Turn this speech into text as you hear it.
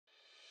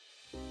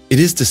It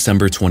is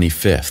December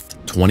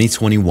 25th,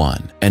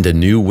 2021, and a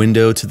new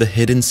window to the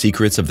hidden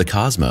secrets of the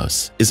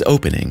cosmos is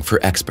opening for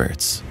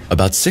experts.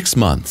 About 6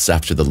 months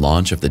after the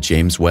launch of the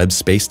James Webb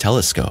Space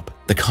Telescope,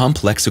 the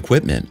complex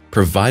equipment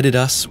provided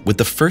us with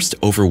the first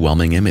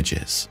overwhelming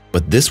images.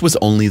 But this was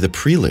only the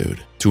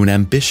prelude to an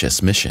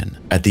ambitious mission,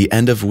 at the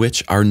end of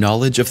which our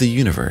knowledge of the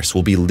universe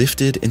will be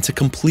lifted into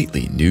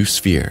completely new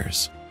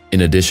spheres. In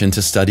addition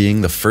to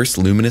studying the first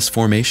luminous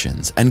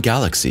formations and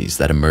galaxies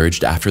that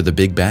emerged after the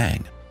Big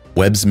Bang,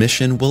 Webb's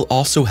mission will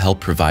also help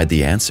provide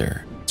the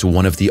answer to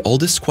one of the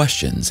oldest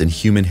questions in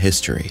human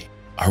history.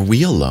 Are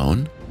we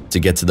alone? To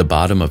get to the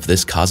bottom of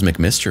this cosmic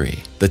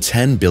mystery, the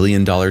 $10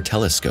 billion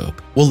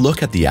telescope will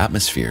look at the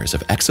atmospheres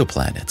of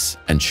exoplanets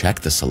and check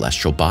the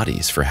celestial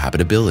bodies for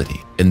habitability.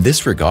 In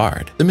this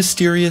regard, the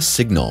mysterious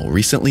signal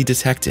recently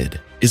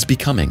detected is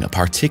becoming a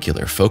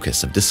particular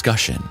focus of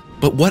discussion.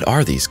 But what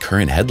are these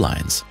current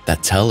headlines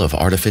that tell of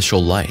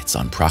artificial lights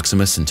on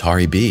Proxima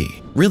Centauri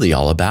b really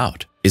all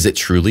about? Is it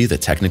truly the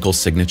technical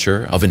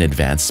signature of an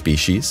advanced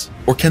species?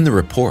 Or can the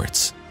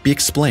reports be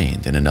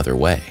explained in another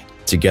way?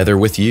 Together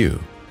with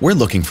you, we're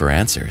looking for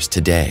answers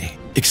today.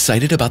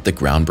 Excited about the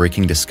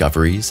groundbreaking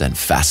discoveries and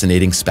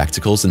fascinating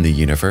spectacles in the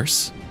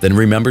universe? Then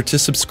remember to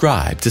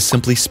subscribe to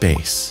Simply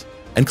Space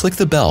and click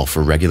the bell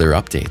for regular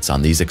updates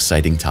on these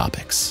exciting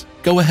topics.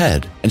 Go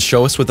ahead and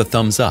show us with a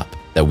thumbs up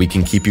that we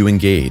can keep you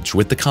engaged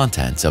with the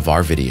content of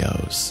our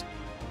videos.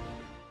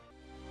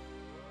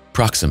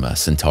 Proxima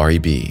Centauri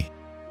b.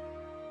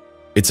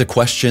 It's a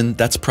question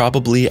that's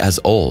probably as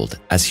old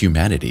as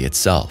humanity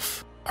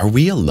itself. Are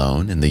we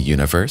alone in the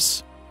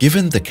universe?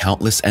 Given the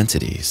countless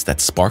entities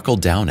that sparkle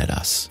down at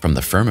us from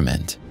the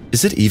firmament,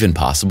 is it even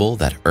possible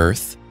that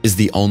Earth is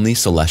the only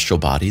celestial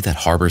body that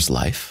harbors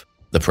life?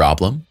 The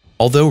problem?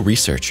 Although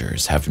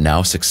researchers have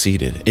now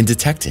succeeded in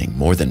detecting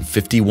more than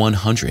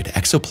 5,100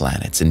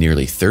 exoplanets in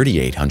nearly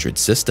 3,800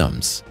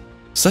 systems,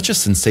 such a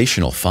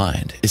sensational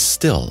find is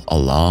still a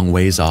long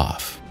ways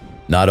off.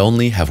 Not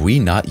only have we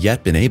not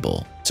yet been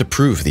able to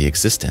prove the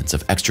existence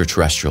of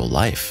extraterrestrial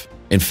life,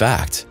 in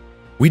fact,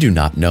 we do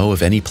not know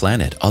of any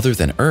planet other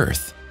than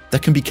Earth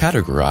that can be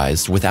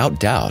categorized without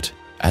doubt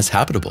as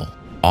habitable.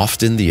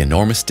 Often the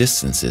enormous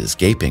distances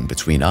gaping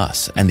between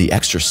us and the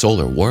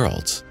extrasolar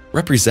worlds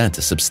represent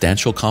a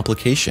substantial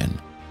complication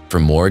for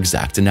more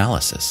exact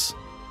analysis.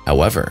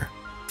 However,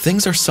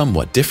 things are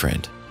somewhat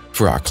different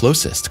for our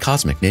closest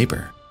cosmic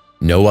neighbor.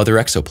 No other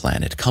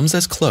exoplanet comes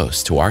as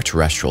close to our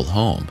terrestrial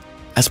home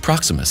as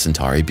Proxima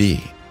Centauri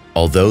b.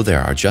 Although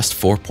there are just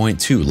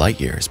 4.2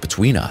 light-years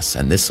between us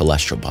and this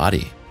celestial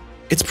body,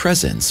 its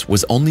presence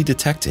was only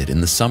detected in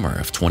the summer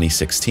of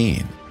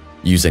 2016.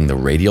 Using the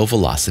radial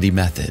velocity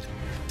method,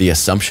 the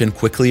assumption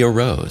quickly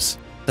arose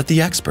that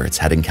the experts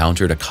had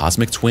encountered a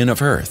cosmic twin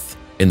of Earth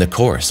in the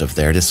course of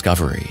their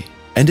discovery.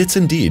 And it's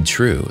indeed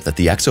true that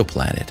the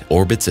exoplanet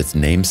orbits its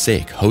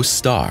namesake host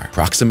star,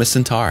 Proxima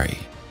Centauri,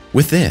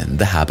 within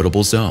the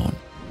habitable zone.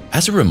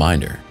 As a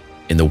reminder,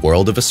 in the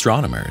world of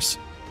astronomers,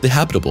 the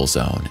habitable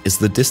zone is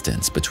the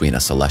distance between a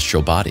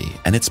celestial body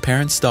and its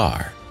parent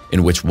star,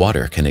 in which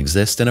water can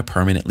exist in a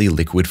permanently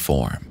liquid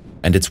form.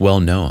 And it's well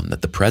known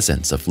that the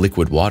presence of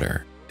liquid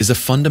water is a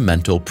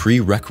fundamental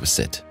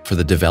prerequisite for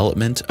the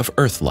development of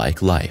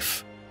Earth-like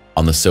life.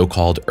 On the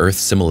so-called Earth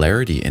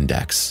Similarity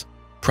Index,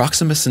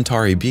 Proxima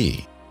Centauri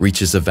b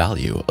reaches a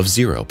value of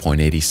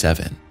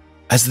 0.87.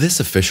 As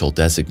this official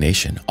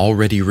designation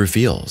already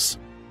reveals,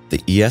 the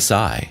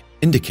ESI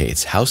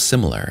indicates how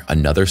similar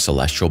another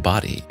celestial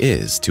body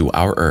is to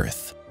our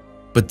Earth.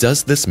 But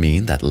does this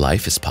mean that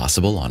life is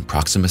possible on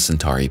Proxima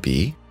Centauri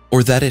b,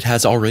 or that it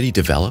has already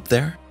developed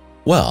there?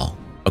 Well,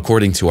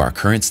 according to our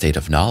current state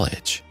of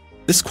knowledge,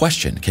 this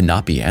question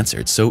cannot be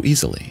answered so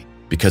easily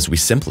because we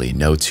simply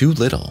know too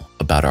little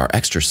about our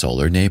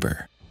extrasolar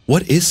neighbor.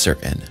 What is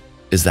certain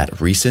is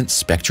that recent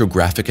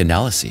spectrographic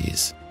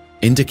analyses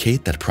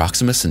indicate that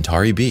Proxima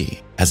Centauri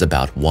b has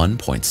about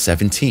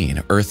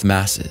 1.17 Earth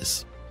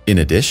masses. In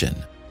addition,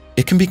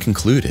 it can be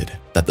concluded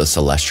that the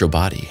celestial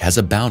body has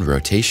a bound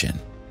rotation,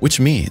 which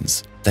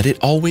means that it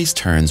always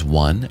turns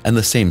one and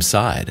the same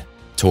side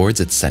towards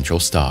its central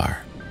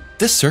star.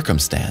 This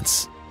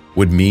circumstance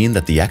would mean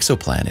that the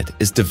exoplanet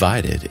is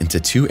divided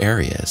into two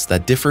areas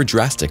that differ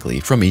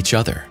drastically from each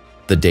other.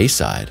 The day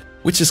side,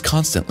 which is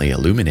constantly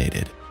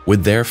illuminated,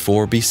 would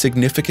therefore be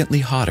significantly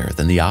hotter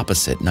than the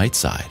opposite night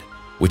side,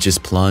 which is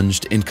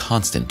plunged in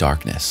constant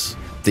darkness.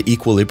 The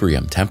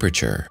equilibrium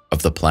temperature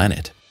of the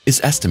planet is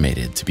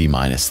estimated to be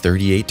minus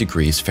 38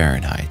 degrees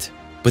Fahrenheit.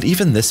 But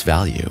even this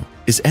value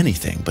is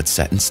anything but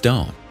set in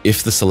stone.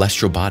 If the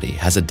celestial body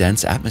has a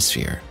dense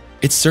atmosphere,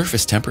 its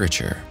surface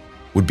temperature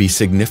would be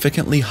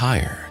significantly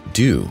higher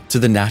due to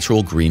the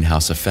natural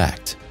greenhouse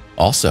effect.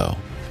 Also,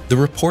 the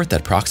report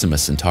that Proxima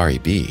Centauri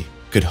b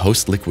could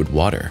host liquid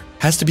water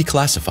has to be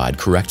classified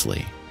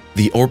correctly.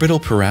 The orbital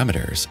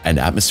parameters and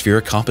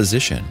atmospheric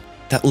composition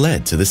that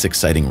led to this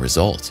exciting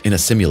result in a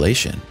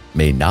simulation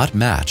may not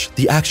match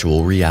the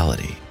actual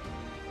reality.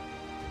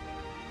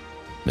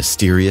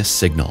 Mysterious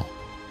signal.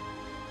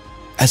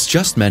 As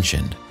just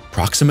mentioned,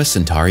 Proxima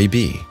Centauri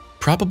b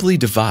probably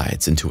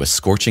divides into a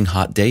scorching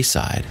hot day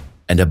side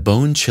and a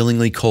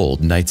bone-chillingly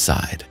cold night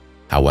side.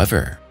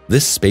 However,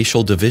 this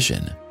spatial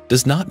division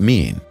does not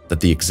mean that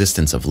the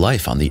existence of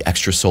life on the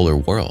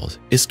extrasolar world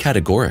is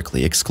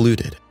categorically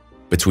excluded.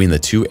 Between the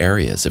two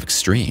areas of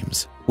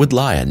extremes would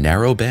lie a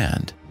narrow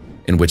band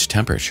in which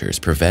temperatures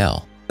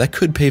prevail that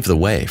could pave the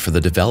way for the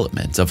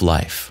development of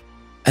life.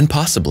 And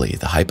possibly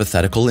the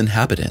hypothetical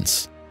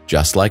inhabitants,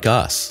 just like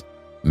us,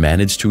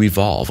 managed to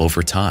evolve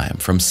over time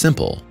from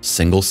simple,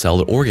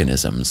 single-celled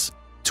organisms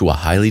to a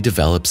highly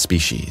developed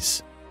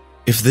species.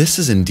 If this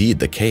is indeed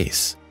the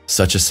case,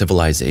 such a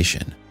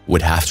civilization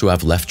would have to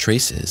have left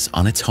traces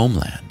on its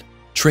homeland,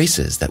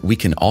 traces that we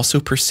can also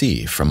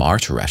perceive from our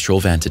terrestrial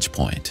vantage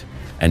point.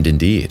 And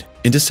indeed,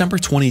 in December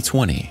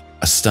 2020,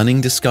 a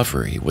stunning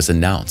discovery was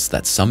announced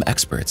that some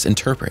experts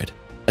interpret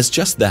as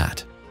just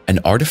that, an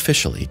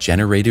artificially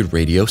generated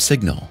radio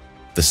signal.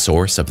 The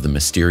source of the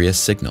mysterious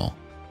signal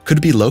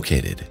could be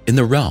located in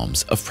the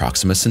realms of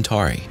Proxima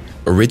Centauri.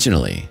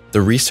 Originally,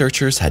 the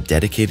researchers had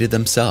dedicated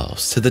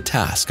themselves to the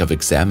task of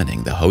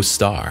examining the host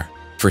star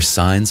for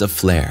signs of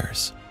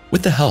flares.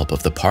 With the help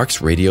of the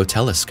Parkes Radio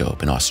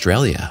Telescope in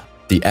Australia,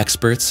 the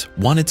experts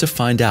wanted to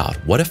find out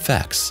what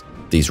effects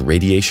these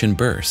radiation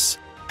bursts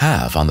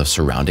have on the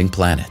surrounding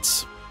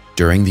planets.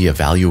 During the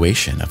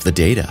evaluation of the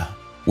data,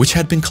 which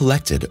had been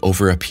collected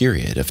over a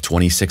period of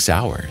 26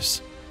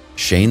 hours,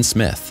 Shane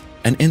Smith,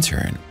 an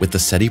intern with the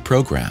SETI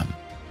program,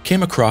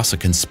 came across a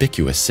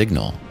conspicuous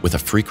signal with a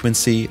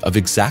frequency of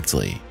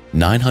exactly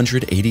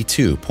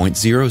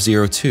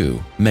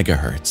 982.002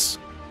 megahertz.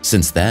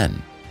 Since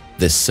then,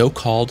 this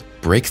so-called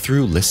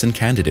Breakthrough Listen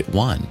Candidate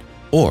 1,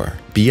 or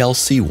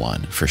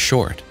BLC-1 for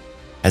short,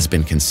 has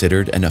been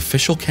considered an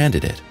official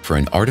candidate for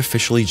an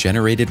artificially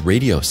generated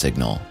radio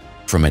signal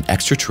from an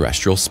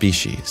extraterrestrial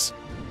species.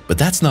 But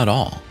that's not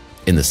all.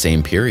 In the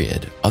same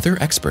period, other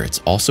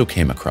experts also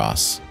came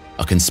across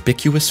a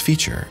conspicuous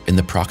feature in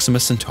the Proxima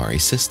Centauri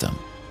system.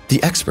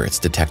 The experts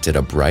detected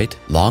a bright,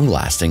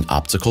 long-lasting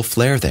optical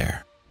flare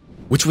there,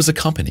 which was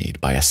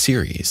accompanied by a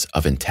series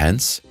of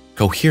intense,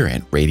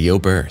 coherent radio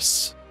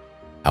bursts.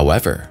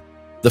 However,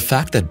 the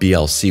fact that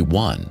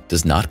BLC-1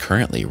 does not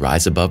currently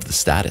rise above the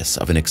status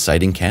of an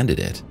exciting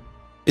candidate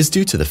is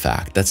due to the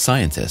fact that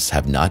scientists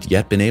have not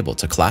yet been able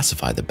to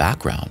classify the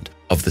background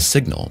of the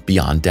signal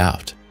beyond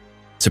doubt.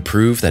 To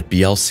prove that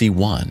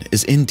BLC-1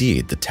 is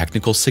indeed the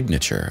technical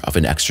signature of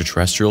an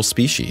extraterrestrial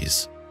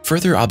species,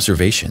 further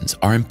observations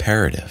are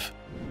imperative,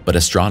 but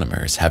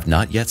astronomers have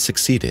not yet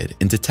succeeded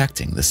in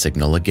detecting the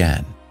signal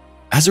again.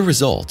 As a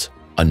result,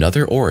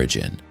 another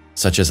origin,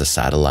 such as a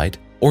satellite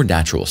or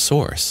natural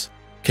source,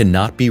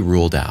 cannot be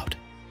ruled out.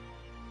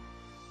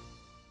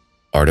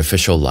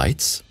 Artificial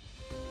lights?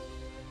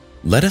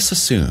 Let us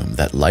assume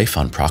that life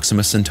on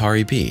Proxima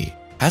Centauri b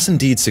has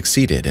indeed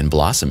succeeded in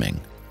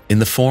blossoming in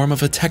the form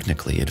of a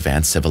technically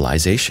advanced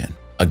civilization.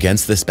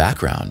 Against this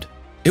background,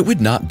 it would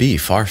not be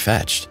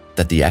far-fetched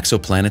that the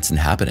exoplanet's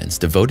inhabitants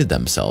devoted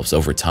themselves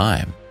over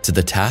time to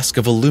the task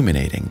of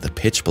illuminating the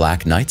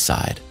pitch-black night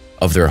side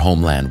of their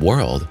homeland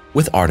world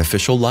with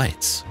artificial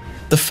lights.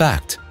 The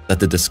fact that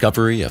the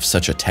discovery of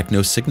such a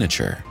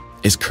techno-signature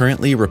is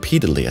currently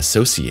repeatedly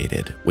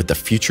associated with the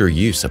future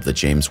use of the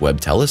James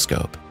Webb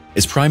Telescope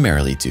is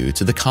primarily due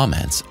to the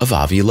comments of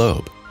Avi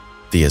Loeb.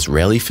 The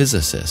Israeli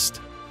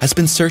physicist has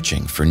been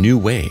searching for new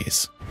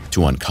ways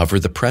to uncover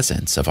the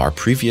presence of our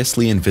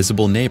previously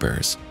invisible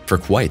neighbors for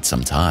quite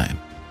some time.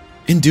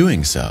 In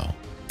doing so,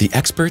 the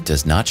expert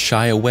does not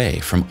shy away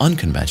from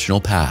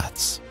unconventional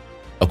paths.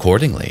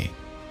 Accordingly,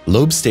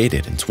 Loeb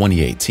stated in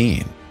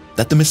 2018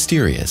 that the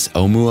mysterious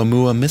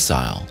Oumuamua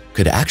missile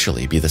could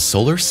actually be the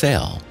solar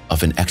sail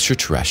of an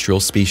extraterrestrial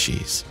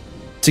species.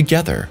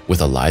 Together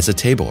with Eliza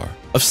Tabor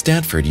of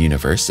Stanford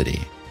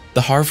University,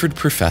 the Harvard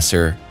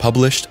professor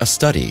published a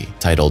study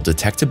titled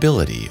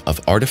Detectability of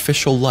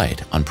Artificial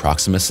Light on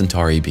Proxima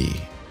Centauri b.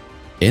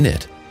 In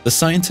it, the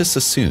scientists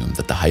assume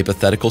that the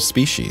hypothetical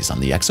species on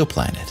the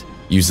exoplanet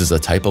uses a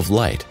type of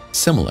light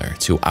similar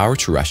to our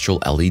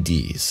terrestrial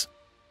LEDs.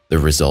 The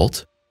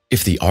result?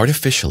 If the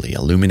artificially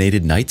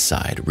illuminated night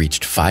side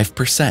reached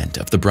 5%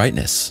 of the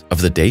brightness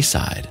of the day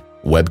side,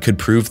 Webb could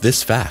prove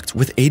this fact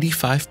with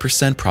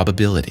 85%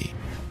 probability.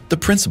 The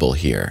principle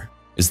here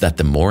is that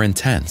the more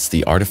intense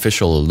the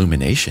artificial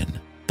illumination,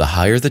 the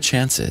higher the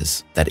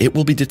chances that it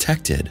will be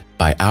detected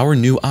by our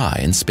new eye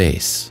in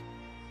space.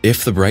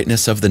 If the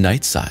brightness of the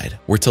night side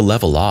were to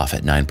level off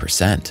at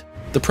 9%,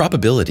 the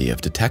probability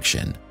of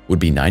detection would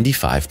be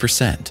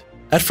 95%.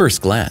 At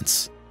first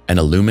glance, an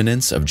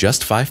illuminance of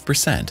just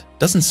 5%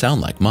 doesn't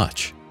sound like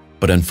much,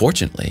 but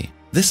unfortunately,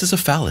 this is a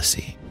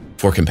fallacy.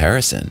 For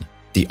comparison,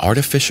 the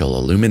artificial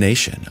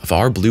illumination of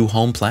our blue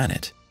home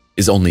planet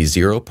is only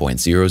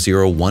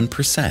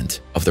 0.001%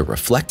 of the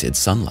reflected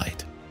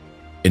sunlight.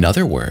 In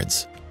other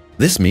words,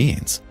 this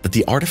means that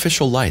the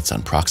artificial lights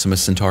on Proxima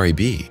Centauri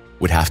b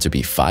would have to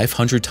be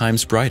 500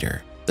 times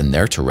brighter than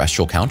their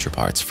terrestrial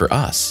counterparts for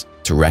us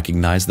to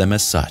recognize them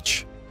as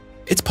such.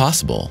 It's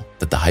possible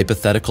that the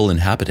hypothetical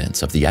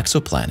inhabitants of the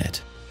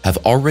exoplanet have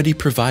already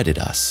provided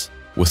us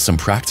with some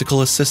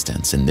practical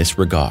assistance in this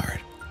regard.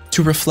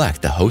 To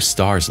reflect the host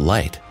star's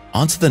light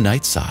onto the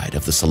night side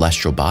of the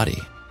celestial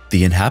body,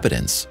 the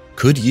inhabitants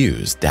could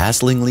use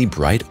dazzlingly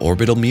bright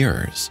orbital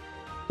mirrors,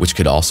 which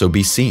could also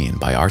be seen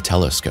by our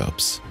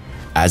telescopes.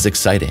 As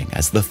exciting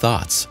as the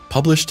thoughts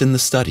published in the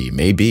study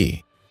may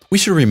be, we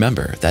should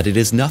remember that it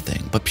is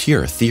nothing but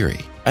pure theory.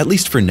 At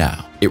least for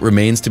now, it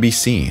remains to be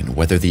seen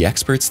whether the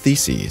experts'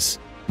 theses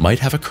might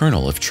have a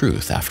kernel of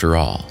truth after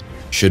all.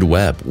 Should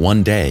Webb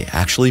one day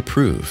actually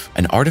prove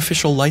an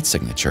artificial light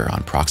signature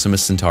on Proxima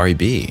Centauri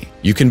b,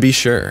 you can be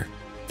sure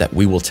that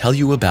we will tell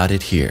you about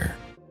it here.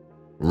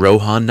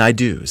 Rohan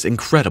Naidu's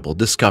incredible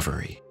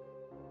discovery.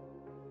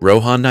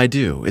 Rohan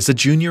Naidu is a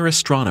junior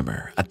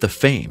astronomer at the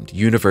famed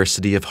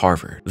University of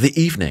Harvard. The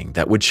evening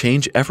that would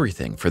change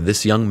everything for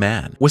this young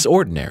man was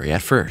ordinary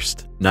at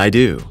first.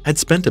 Naidu had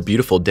spent a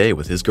beautiful day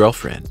with his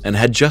girlfriend and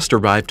had just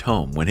arrived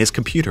home when his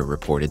computer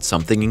reported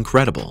something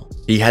incredible.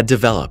 He had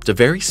developed a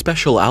very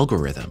special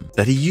algorithm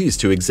that he used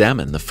to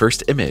examine the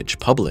first image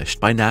published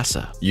by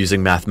NASA.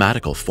 Using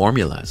mathematical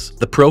formulas,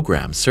 the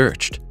program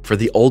searched for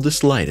the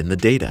oldest light in the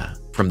data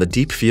from the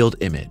deep field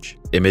image.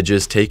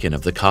 Images taken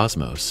of the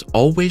cosmos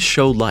always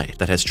show light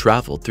that has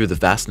traveled through the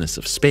vastness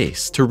of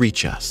space to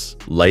reach us.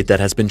 Light that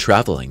has been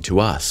traveling to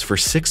us for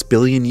 6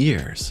 billion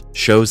years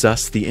shows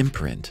us the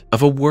imprint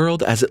of a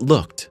world as it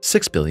looked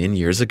 6 billion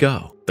years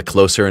ago. The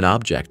closer an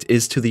object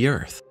is to the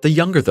Earth, the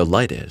younger the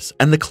light is,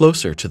 and the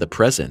closer to the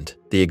present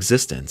the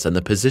existence and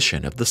the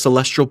position of the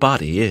celestial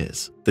body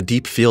is. The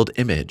deep field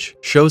image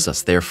shows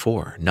us,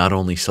 therefore, not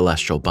only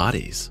celestial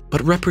bodies,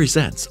 but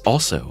represents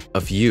also a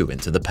view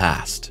into the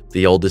past.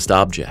 The oldest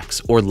objects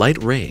or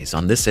light rays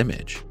on this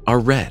image are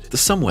red, the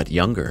somewhat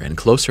younger and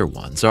closer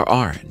ones are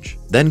orange.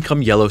 Then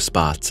come yellow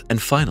spots,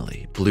 and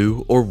finally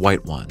blue or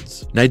white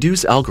ones.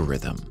 Naidu's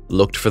algorithm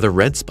looked for the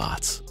red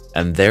spots,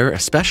 and there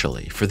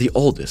especially for the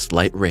oldest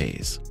light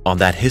rays. On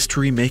that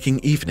history-making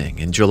evening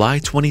in July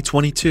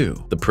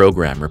 2022, the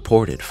program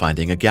reported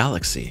finding a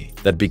galaxy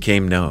that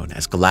became known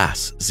as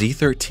Glass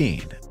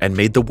Z13 and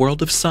made the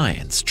world of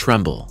science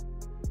tremble.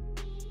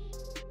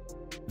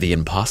 The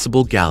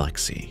impossible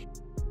galaxy.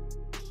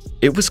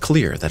 It was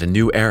clear that a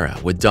new era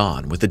would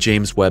dawn with the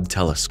James Webb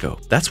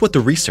Telescope. That's what the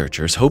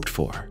researchers hoped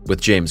for.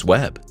 With James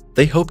Webb,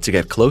 they hoped to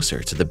get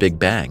closer to the Big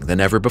Bang than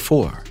ever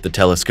before. The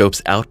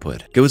telescope's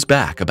output goes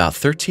back about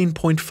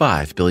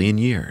 13.5 billion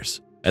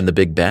years, and the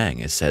Big Bang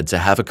is said to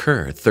have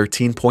occurred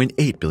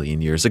 13.8 billion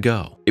years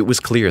ago. It was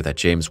clear that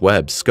James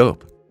Webb's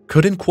scope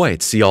couldn't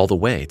quite see all the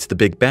way to the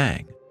Big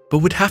Bang, but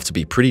would have to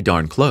be pretty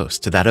darn close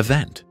to that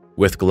event.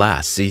 With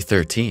Glass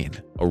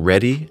Z13, a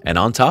ready and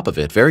on top of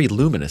it very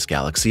luminous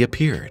galaxy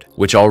appeared,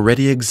 which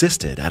already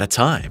existed at a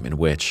time in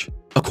which,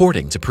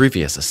 according to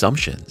previous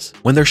assumptions,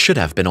 when there should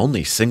have been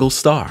only single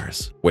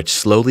stars, which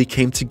slowly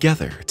came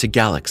together to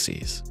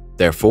galaxies.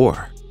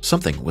 Therefore,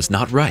 something was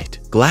not right.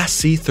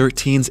 Glass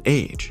Z13's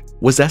age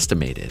was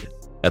estimated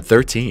at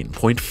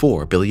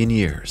 13.4 billion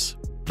years.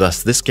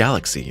 Thus, this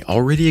galaxy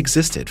already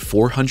existed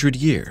 400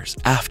 years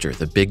after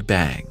the Big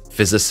Bang.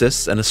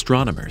 Physicists and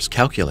astronomers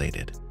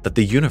calculated that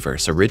the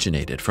universe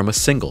originated from a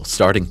single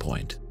starting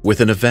point.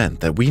 With an event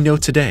that we know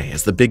today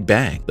as the Big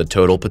Bang, the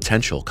total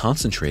potential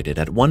concentrated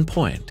at one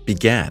point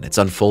began its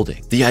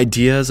unfolding. The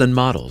ideas and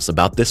models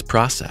about this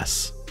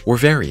process were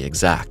very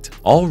exact.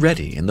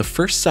 Already in the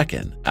first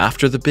second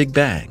after the Big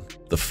Bang,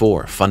 the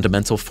four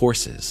fundamental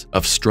forces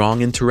of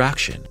strong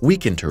interaction,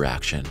 weak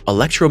interaction,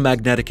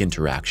 electromagnetic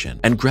interaction,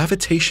 and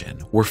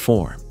gravitation were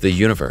formed. The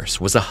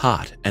universe was a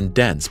hot and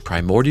dense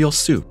primordial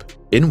soup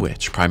in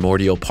which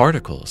primordial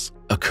particles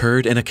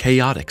occurred in a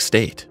chaotic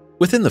state.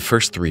 Within the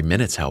first 3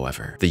 minutes,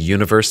 however, the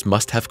universe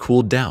must have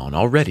cooled down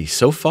already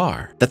so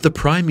far that the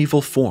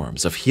primeval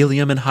forms of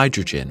helium and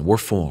hydrogen were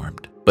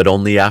formed. But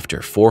only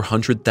after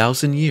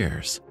 400,000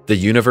 years, the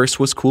universe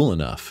was cool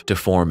enough to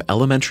form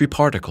elementary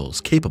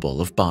particles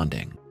capable of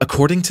bonding.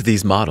 According to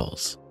these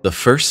models, the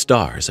first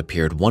stars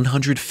appeared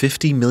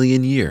 150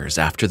 million years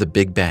after the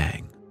Big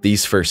Bang.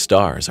 These first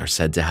stars are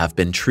said to have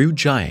been true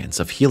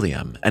giants of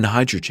helium and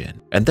hydrogen,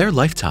 and their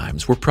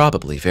lifetimes were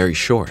probably very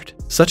short.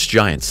 Such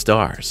giant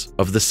stars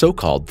of the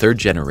so-called third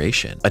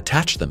generation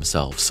attach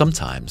themselves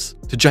sometimes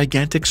to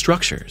gigantic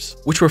structures,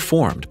 which were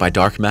formed by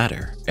dark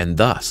matter, and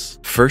thus,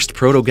 first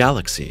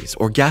proto-galaxies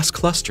or gas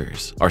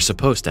clusters are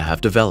supposed to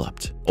have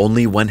developed.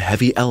 Only when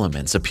heavy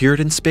elements appeared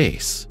in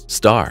space,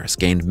 stars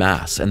gained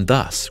mass and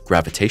thus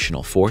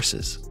gravitational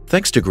forces.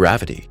 Thanks to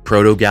gravity,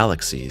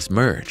 proto-galaxies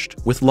merged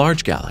with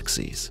large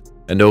galaxies,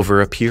 and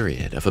over a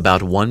period of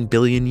about 1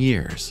 billion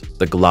years,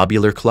 the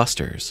globular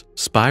clusters,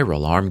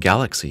 spiral arm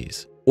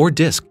galaxies, or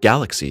disk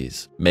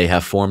galaxies may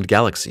have formed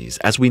galaxies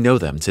as we know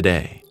them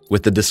today.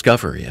 With the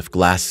discovery of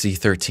Glass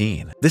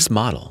Z13, this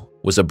model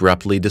was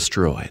abruptly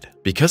destroyed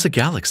because a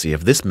galaxy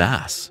of this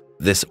mass,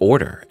 this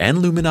order and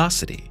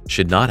luminosity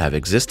should not have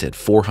existed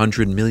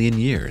 400 million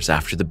years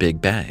after the Big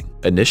Bang.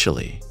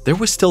 Initially, there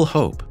was still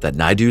hope that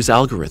Naidu's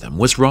algorithm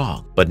was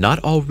wrong, but not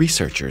all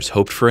researchers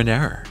hoped for an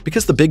error,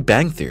 because the Big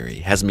Bang theory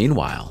has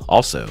meanwhile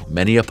also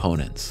many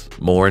opponents.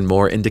 More and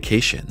more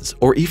indications,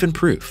 or even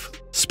proof,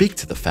 speak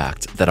to the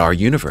fact that our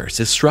universe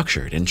is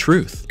structured in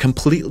truth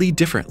completely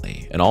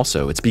differently, and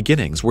also its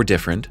beginnings were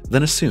different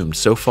than assumed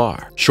so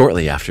far.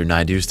 Shortly after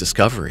Naidu's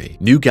discovery,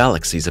 new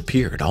galaxies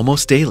appeared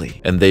almost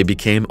daily, and they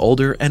became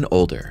older and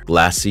older.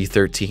 Glass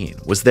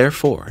C13 was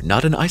therefore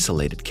not an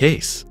isolated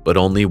case, but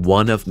only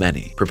one of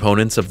many.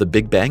 Proponents of the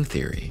Big Bang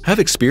Theory have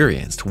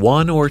experienced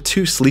 1 or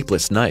 2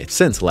 sleepless nights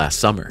since last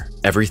summer.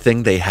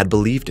 Everything they had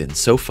believed in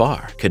so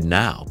far could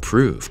now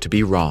prove to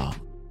be wrong.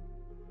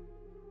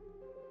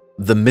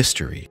 The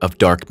mystery of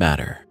dark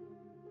matter.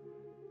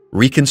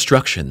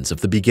 Reconstructions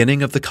of the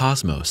beginning of the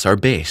cosmos are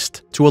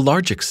based, to a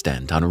large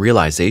extent, on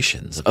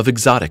realizations of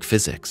exotic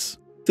physics.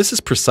 This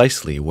is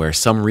precisely where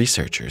some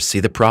researchers see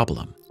the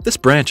problem. This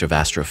branch of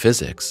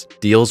astrophysics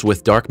deals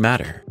with dark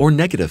matter or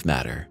negative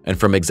matter, and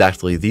from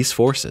exactly these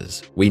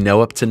forces, we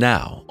know up to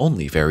now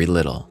only very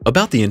little.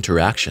 About the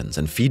interactions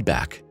and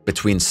feedback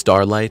between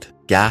starlight,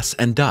 gas,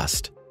 and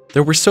dust,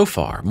 there were so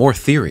far more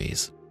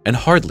theories and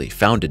hardly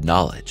founded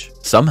knowledge.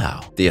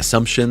 Somehow, the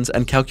assumptions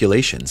and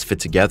calculations fit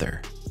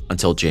together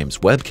until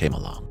James Webb came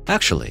along.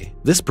 Actually,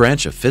 this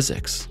branch of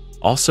physics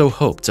also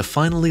hoped to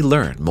finally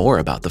learn more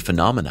about the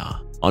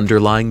phenomena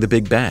underlying the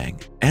Big Bang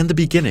and the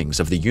beginnings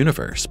of the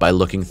universe by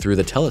looking through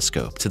the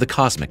telescope to the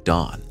cosmic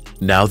dawn.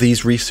 Now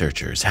these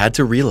researchers had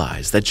to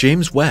realize that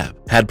James Webb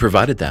had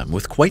provided them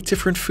with quite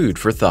different food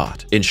for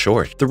thought. In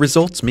short, the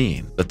results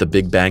mean that the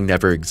Big Bang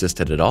never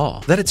existed at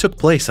all, that it took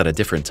place at a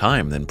different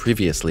time than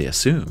previously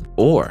assumed,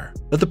 or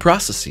that the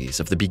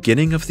processes of the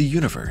beginning of the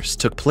universe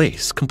took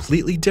place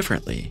completely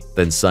differently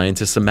than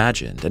scientists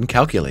imagined and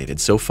calculated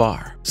so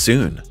far.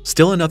 Soon,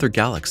 still another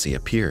galaxy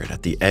appeared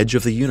at the edge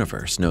of the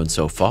universe known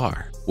so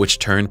far, which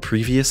turned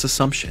previous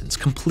assumptions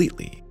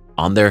completely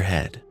on their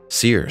head.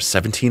 Sears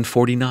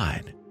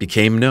 1749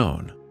 became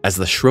known as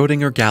the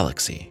Schrödinger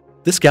galaxy.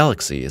 This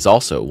galaxy is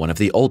also one of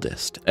the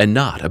oldest and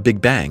not a Big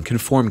Bang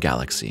conformed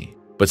galaxy.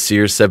 But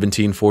Sears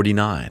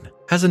 1749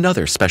 has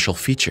another special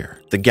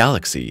feature. The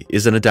galaxy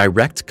is in a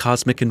direct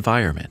cosmic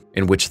environment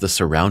in which the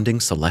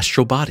surrounding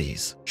celestial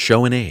bodies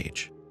show an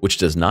age, which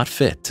does not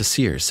fit to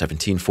Sears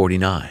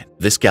 1749.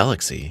 This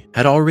galaxy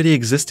had already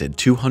existed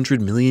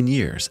 200 million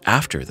years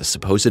after the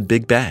supposed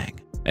Big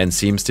Bang and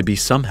seems to be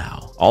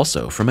somehow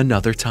also from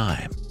another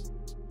time.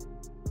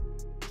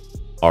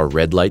 Are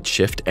red light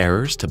shift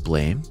errors to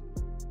blame?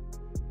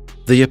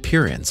 The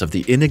appearance of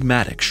the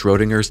enigmatic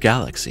Schrödinger's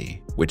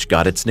galaxy, which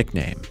got its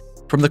nickname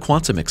from the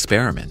quantum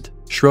experiment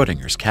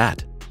Schrödinger's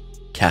cat,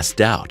 cast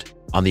doubt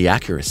on the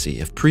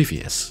accuracy of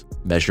previous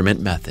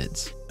measurement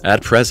methods.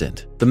 At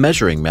present, the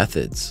measuring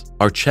methods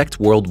are checked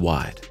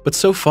worldwide, but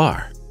so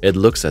far, it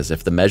looks as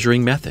if the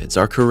measuring methods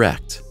are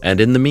correct,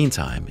 and in the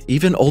meantime,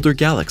 even older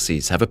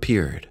galaxies have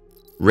appeared.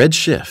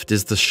 Redshift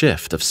is the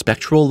shift of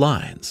spectral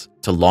lines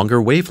to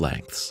longer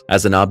wavelengths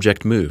as an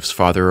object moves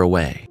farther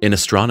away. In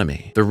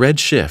astronomy, the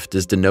redshift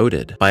is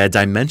denoted by a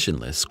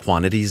dimensionless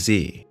quantity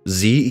z.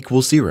 Z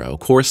equals 0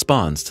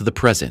 corresponds to the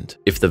present.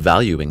 If the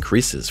value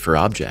increases for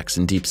objects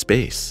in deep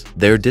space,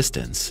 their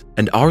distance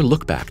and our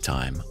look-back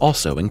time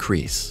also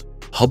increase.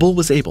 Hubble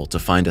was able to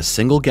find a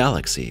single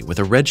galaxy with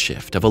a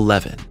redshift of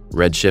 11.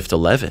 Redshift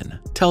 11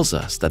 tells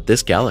us that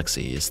this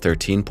galaxy is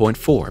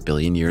 13.4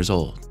 billion years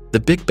old. The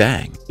Big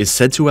Bang is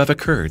said to have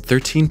occurred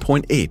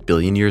 13.8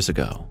 billion years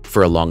ago.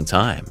 For a long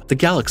time, the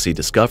galaxy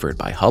discovered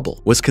by Hubble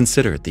was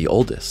considered the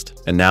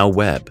oldest, and now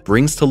Webb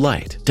brings to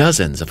light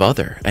dozens of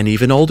other and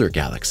even older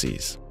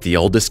galaxies. The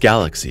oldest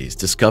galaxies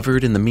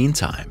discovered in the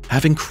meantime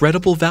have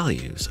incredible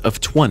values of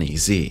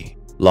 20Z.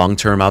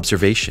 Long-term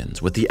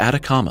observations with the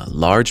Atacama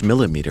Large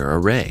Millimeter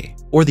Array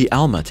or the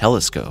ALMA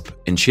telescope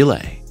in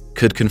Chile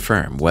could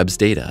confirm Webb's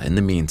data in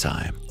the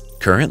meantime.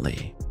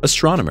 Currently,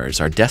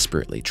 astronomers are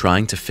desperately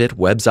trying to fit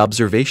Webb's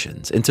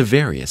observations into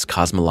various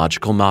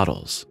cosmological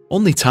models.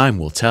 Only time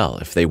will tell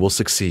if they will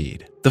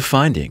succeed. The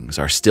findings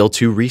are still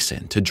too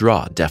recent to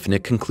draw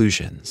definite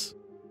conclusions.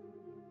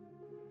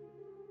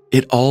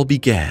 It all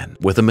began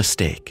with a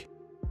mistake.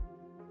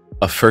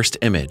 A first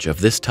image of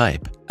this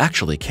type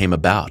actually came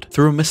about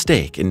through a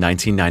mistake in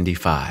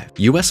 1995.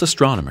 U.S.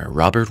 astronomer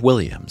Robert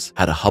Williams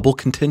had a Hubble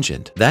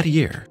contingent that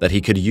year that he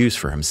could use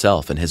for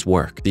himself and his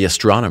work. The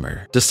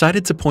astronomer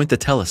decided to point the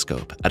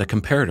telescope at a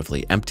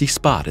comparatively empty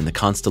spot in the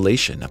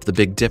constellation of the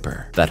Big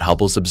Dipper. That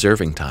Hubble's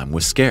observing time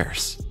was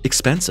scarce,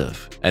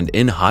 expensive, and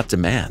in hot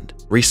demand.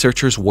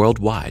 Researchers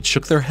worldwide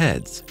shook their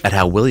heads at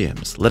how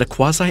Williams let a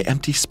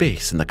quasi-empty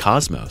space in the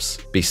cosmos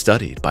be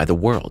studied by the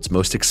world's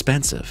most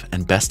expensive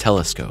and best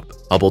telescope.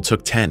 Hubble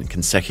took 10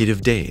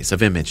 consecutive days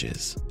of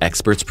images.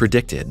 Experts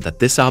predicted that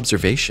this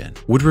observation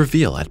would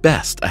reveal at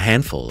best a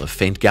handful of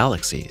faint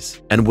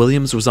galaxies, and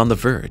Williams was on the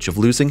verge of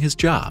losing his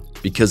job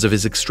because of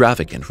his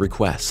extravagant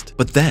request.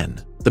 But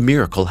then, the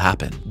miracle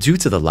happened. Due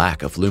to the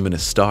lack of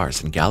luminous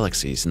stars and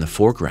galaxies in the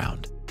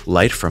foreground,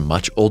 light from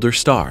much older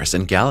stars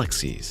and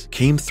galaxies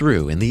came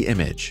through in the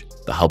image.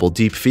 The Hubble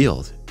Deep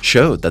Field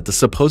showed that the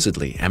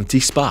supposedly empty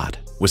spot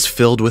was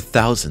filled with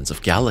thousands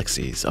of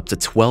galaxies up to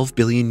 12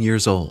 billion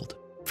years old.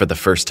 For the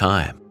first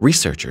time,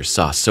 researchers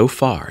saw so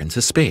far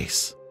into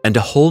space, and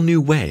a whole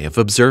new way of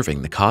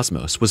observing the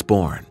cosmos was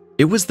born.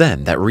 It was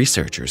then that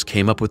researchers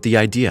came up with the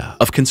idea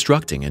of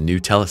constructing a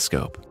new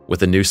telescope.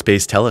 With a new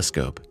space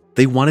telescope,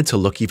 they wanted to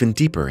look even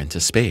deeper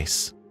into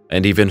space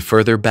and even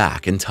further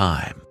back in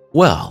time.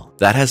 Well,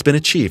 that has been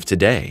achieved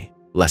today,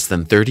 less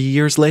than 30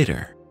 years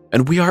later,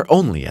 and we are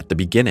only at the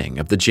beginning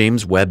of the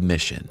James Webb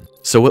mission.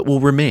 So it will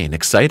remain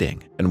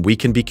exciting, and we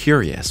can be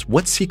curious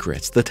what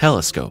secrets the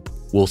telescope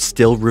will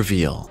still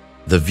reveal.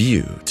 The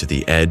view to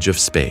the edge of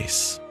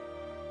space.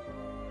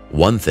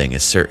 One thing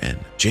is certain,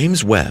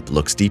 James Webb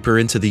looks deeper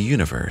into the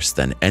universe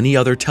than any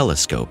other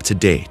telescope to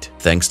date.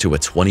 Thanks to a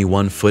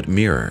 21-foot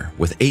mirror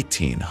with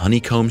 18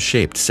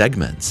 honeycomb-shaped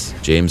segments,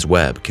 James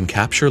Webb can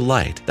capture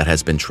light that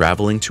has been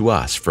traveling to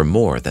us for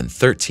more than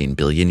 13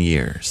 billion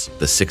years.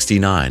 The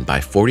 69 by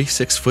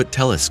 46-foot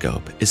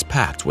telescope is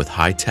packed with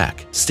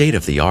high-tech,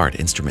 state-of-the-art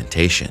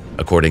instrumentation.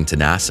 According to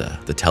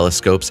NASA, the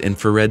telescope's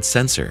infrared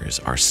sensors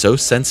are so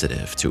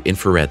sensitive to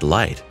infrared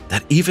light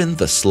that even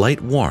the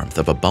slight warmth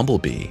of a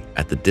bumblebee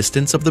at the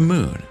distance of the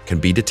moon can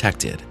be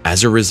detected.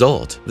 As a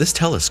result, this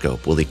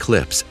telescope will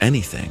eclipse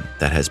anything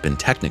that has been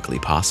technically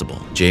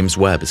possible. James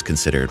Webb is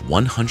considered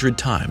 100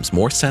 times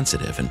more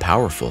sensitive and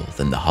powerful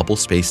than the Hubble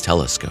Space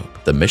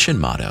Telescope. The mission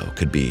motto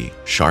could be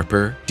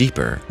sharper,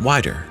 deeper,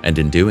 wider, and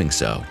in doing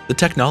so, the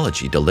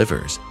technology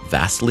delivers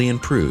vastly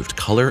improved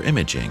color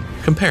imaging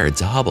compared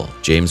to Hubble.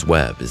 James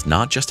Webb is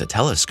not just a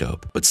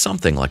telescope, but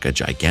something like a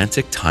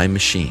gigantic time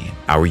machine.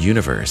 Our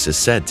universe is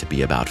said to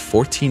be about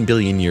 14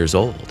 billion years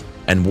old,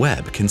 and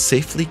Webb can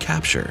safely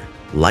capture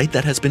light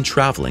that has been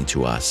traveling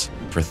to us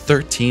for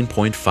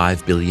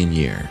 13.5 billion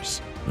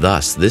years.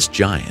 Thus, this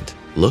giant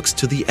looks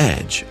to the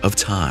edge of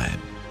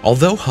time.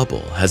 Although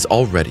Hubble has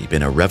already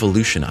been a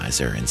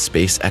revolutionizer in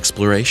space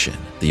exploration,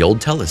 the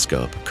old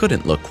telescope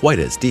couldn't look quite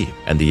as deep,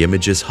 and the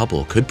images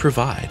Hubble could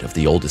provide of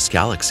the oldest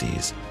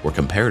galaxies were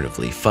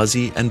comparatively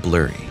fuzzy and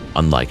blurry.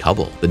 Unlike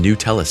Hubble, the new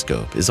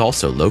telescope is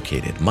also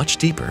located much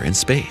deeper in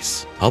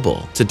space.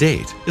 Hubble, to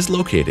date, is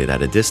located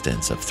at a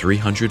distance of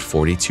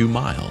 342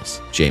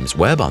 miles. James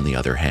Webb, on the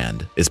other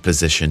hand, is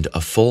positioned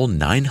a full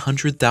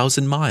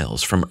 900,000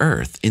 miles from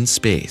Earth in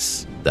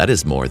space. That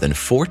is more than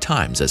 4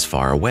 times as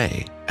far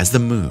away as the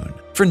moon.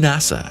 For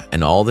NASA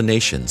and all the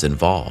nations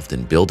involved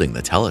in building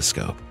the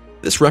telescope,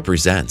 this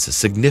represents a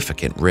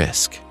significant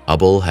risk.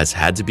 Hubble has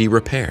had to be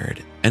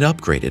repaired and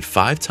upgraded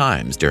 5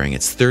 times during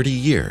its 30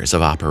 years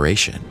of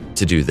operation.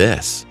 To do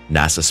this,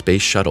 NASA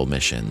Space Shuttle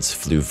missions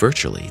flew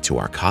virtually to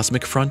our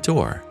cosmic front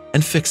door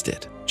and fixed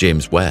it.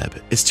 James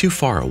Webb is too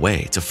far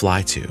away to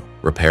fly to.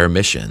 Repair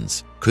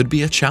missions could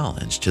be a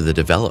challenge to the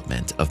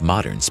development of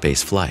modern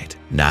spaceflight.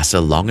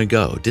 NASA long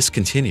ago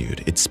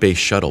discontinued its Space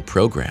Shuttle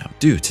program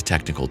due to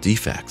technical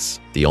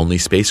defects. The only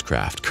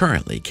spacecraft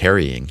currently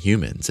carrying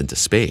humans into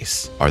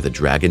space are the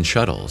Dragon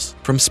shuttles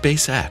from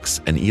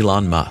SpaceX and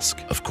Elon Musk.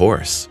 Of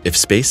course, if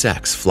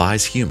SpaceX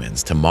flies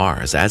humans to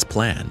Mars as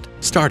planned,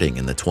 starting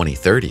in the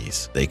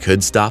 2030s, they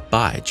could stop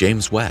by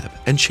James Webb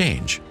and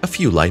change a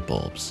few light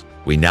bulbs.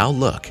 We now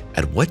look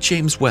at what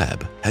James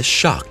Webb has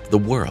shocked the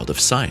world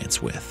of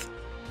science with.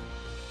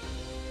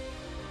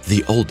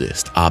 The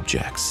oldest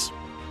objects.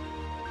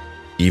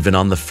 Even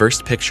on the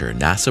first picture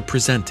NASA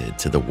presented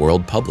to the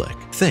world public,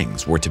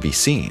 things were to be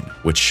seen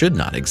which should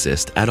not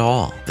exist at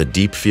all. The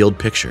deep field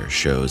picture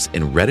shows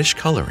in reddish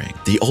coloring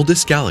the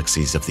oldest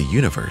galaxies of the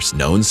universe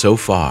known so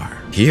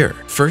far. Here,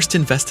 first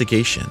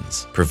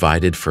investigations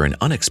provided for an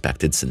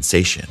unexpected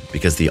sensation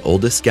because the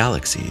oldest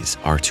galaxies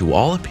are to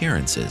all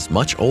appearances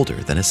much older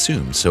than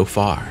assumed so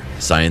far.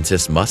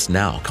 Scientists must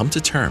now come to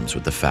terms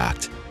with the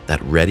fact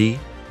that ready,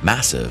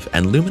 massive,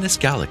 and luminous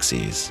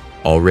galaxies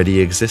already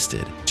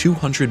existed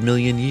 200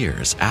 million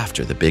years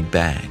after the Big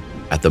Bang.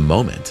 At the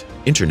moment,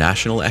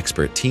 international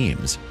expert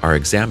teams are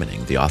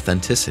examining the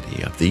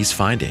authenticity of these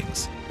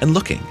findings and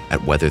looking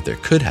at whether there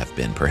could have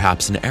been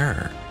perhaps an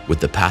error with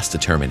the past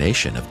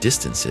determination of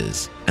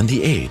distances and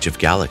the age of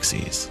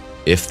galaxies.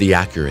 If the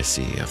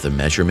accuracy of the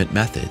measurement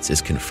methods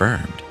is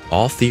confirmed,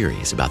 all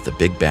theories about the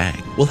Big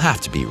Bang will have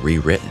to be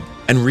rewritten,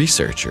 and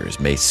researchers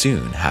may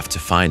soon have to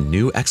find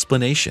new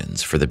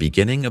explanations for the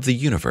beginning of the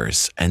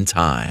universe and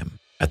time.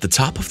 At the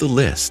top of the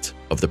list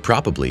of the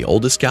probably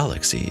oldest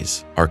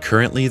galaxies are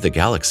currently the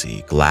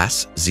galaxy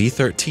Glass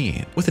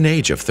Z13 with an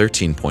age of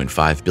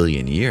 13.5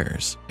 billion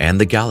years, and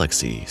the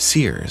galaxy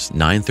Sears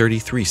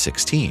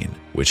 93316,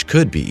 which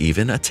could be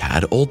even a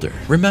tad older.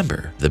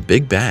 Remember, the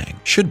Big Bang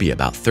should be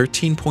about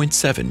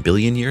 13.7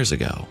 billion years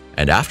ago,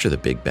 and after the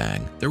Big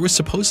Bang, there was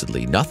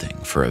supposedly nothing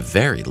for a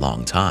very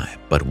long time.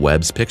 But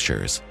Webb's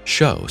pictures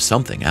show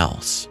something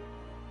else.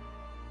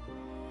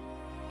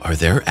 Are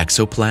there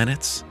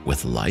exoplanets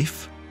with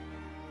life?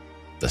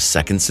 The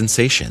second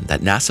sensation that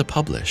NASA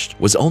published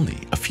was only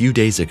a few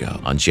days ago.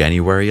 On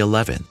January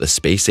 11th, the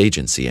space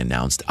agency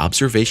announced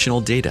observational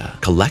data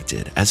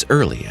collected as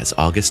early as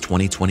August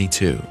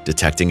 2022.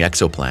 Detecting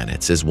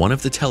exoplanets is one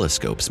of the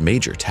telescope's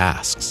major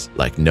tasks.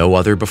 Like no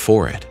other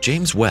before it,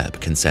 James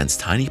Webb can sense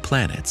tiny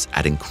planets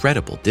at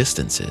incredible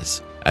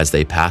distances, as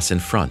they pass in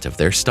front of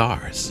their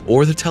stars,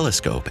 or the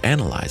telescope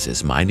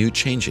analyzes minute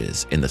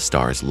changes in the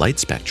star's light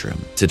spectrum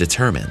to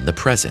determine the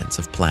presence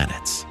of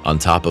planets. On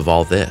top of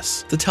all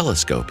this, the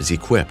telescope is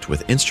equipped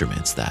with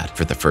instruments that,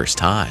 for the first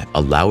time,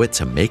 allow it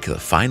to make the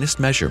finest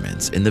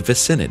measurements in the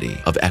vicinity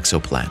of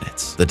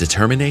exoplanets. The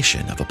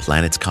determination of a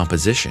planet's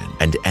composition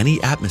and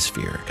any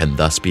atmosphere can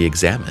thus be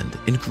examined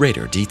in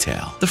greater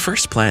detail. The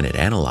first planet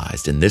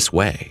analyzed in this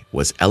way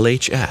was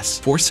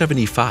LHS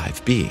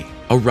 475b,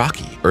 a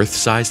rocky,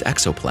 Earth-sized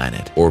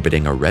exoplanet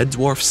orbiting a red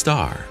dwarf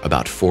star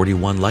about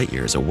 41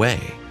 light-years away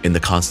in the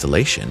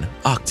constellation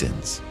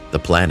Octans. The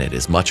planet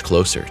is much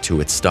closer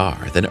to its star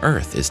than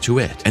Earth is to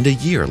it, and a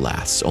year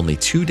lasts only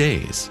 2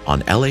 days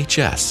on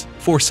LHS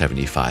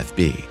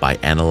 475b. By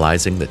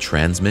analyzing the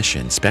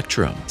transmission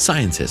spectrum,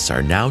 scientists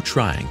are now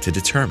trying to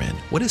determine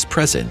what is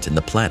present in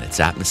the planet's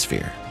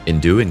atmosphere.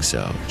 In doing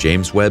so,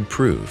 James Webb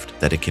proved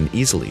that it can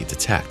easily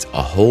detect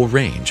a whole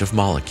range of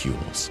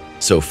molecules.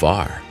 So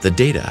far, the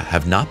data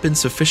have not been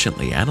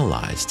sufficiently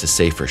analyzed to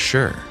say for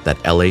sure that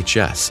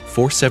LHS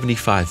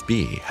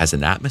 475b has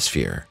an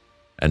atmosphere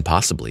and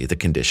possibly the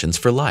conditions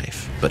for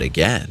life. But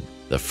again,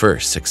 the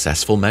first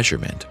successful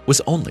measurement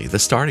was only the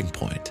starting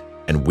point,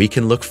 and we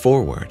can look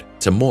forward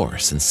to more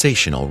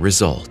sensational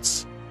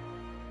results.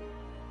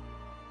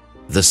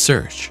 The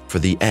search for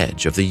the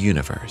edge of the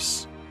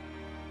universe.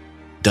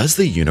 Does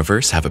the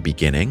universe have a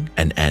beginning,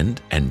 an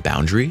end, and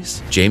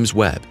boundaries? James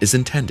Webb is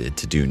intended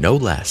to do no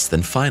less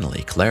than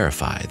finally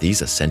clarify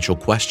these essential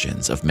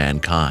questions of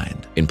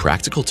mankind. In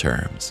practical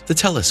terms, the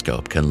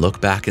telescope can look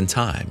back in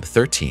time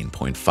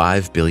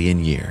 13.5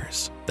 billion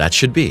years. That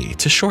should be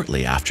to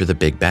shortly after the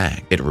Big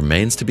Bang. It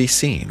remains to be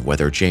seen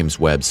whether James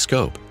Webb's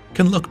scope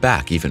can look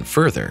back even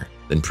further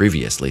than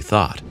previously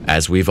thought.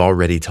 As we've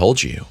already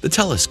told you, the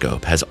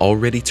telescope has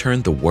already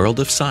turned the world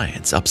of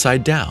science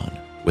upside down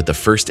with the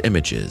first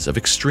images of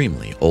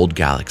extremely old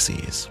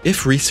galaxies.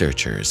 If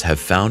researchers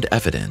have found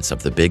evidence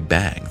of the Big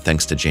Bang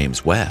thanks to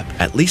James Webb,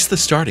 at least the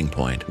starting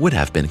point would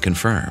have been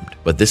confirmed.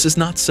 But this is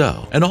not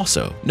so, and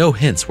also, no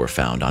hints were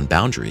found on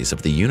boundaries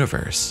of the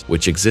universe,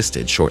 which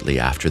existed shortly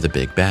after the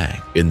Big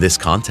Bang. In this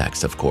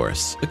context, of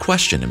course, the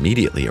question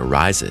immediately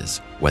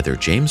arises whether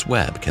James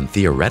Webb can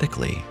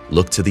theoretically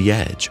look to the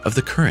edge of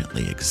the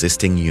currently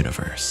existing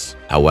universe.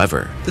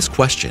 However, this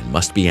question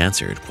must be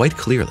answered quite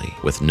clearly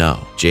with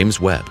no. James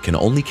Webb can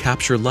only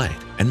capture light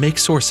and make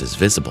sources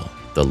visible.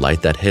 The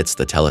light that hits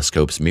the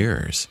telescope's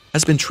mirrors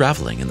has been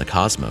traveling in the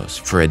cosmos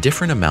for a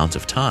different amount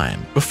of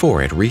time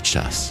before it reached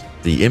us.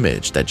 The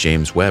image that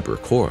James Webb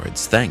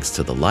records thanks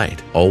to the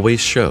light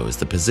always shows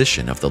the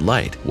position of the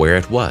light where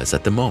it was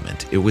at the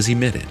moment it was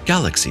emitted.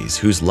 Galaxies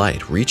whose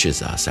light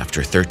reaches us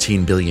after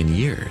 13 billion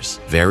years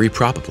very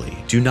probably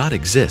do not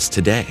exist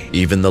today.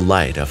 Even the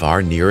light of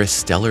our nearest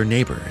stellar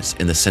neighbors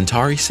in the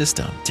Centauri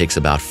system takes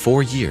about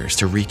 4 years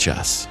to reach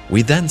us.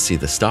 We then see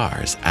the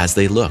stars as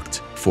they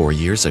looked 4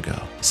 years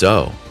ago.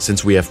 So,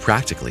 since we have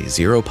practically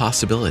zero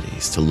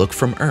possibilities to look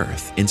from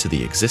Earth into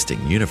the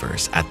existing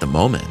universe at the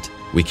moment,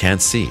 we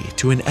can't see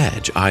to an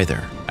edge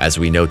either. As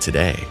we know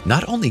today,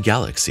 not only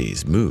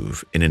galaxies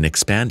move in an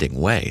expanding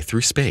way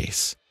through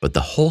space, but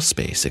the whole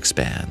space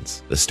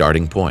expands. The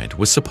starting point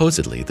was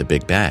supposedly the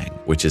Big Bang,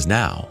 which is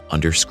now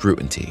under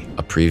scrutiny,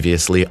 a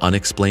previously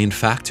unexplained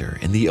factor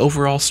in the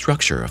overall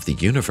structure of the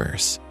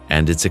universe,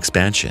 and its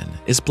expansion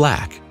is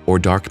black or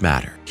dark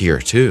matter. Here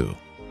too,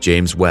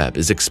 James Webb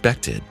is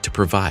expected to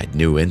provide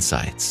new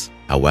insights.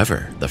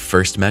 However, the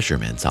first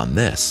measurements on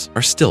this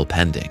are still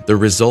pending. The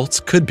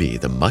results could be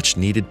the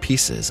much-needed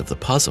pieces of the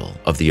puzzle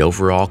of the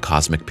overall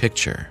cosmic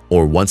picture,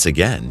 or once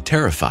again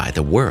terrify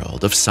the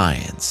world of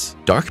science.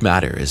 Dark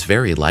matter is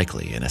very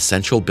likely an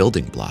essential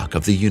building block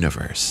of the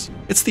universe.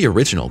 It's the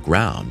original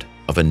ground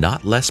of a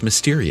not less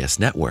mysterious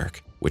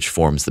network which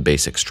forms the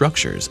basic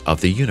structures of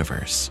the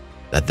universe.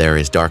 That there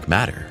is dark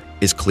matter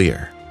is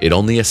clear. It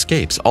only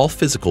escapes all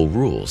physical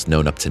rules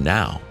known up to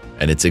now,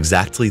 and it's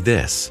exactly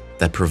this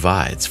that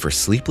provides for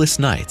sleepless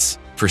nights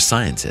for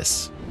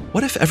scientists.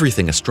 What if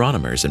everything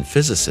astronomers and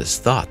physicists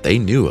thought they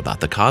knew about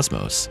the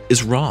cosmos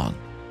is wrong?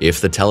 If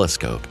the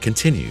telescope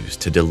continues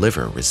to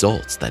deliver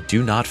results that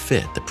do not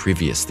fit the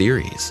previous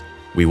theories,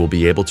 we will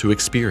be able to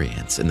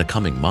experience in the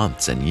coming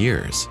months and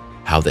years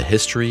how the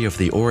history of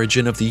the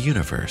origin of the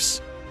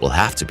universe will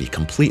have to be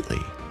completely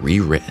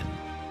rewritten.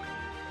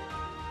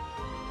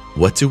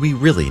 What do we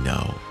really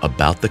know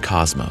about the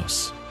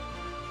cosmos?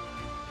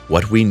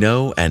 What we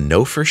know and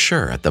know for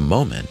sure at the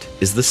moment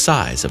is the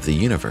size of the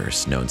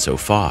universe known so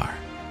far.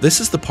 This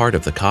is the part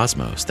of the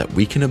cosmos that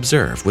we can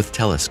observe with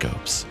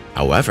telescopes.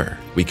 However,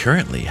 we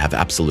currently have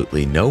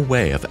absolutely no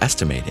way of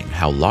estimating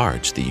how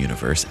large the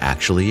universe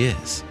actually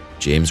is.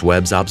 James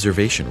Webb's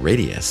observation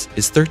radius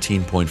is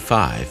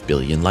 13.5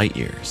 billion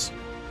light-years.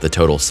 The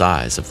total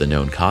size of the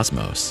known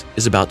cosmos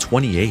is about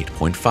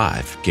 28.5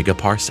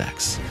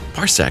 gigaparsecs.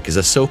 Parsec is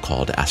a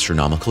so-called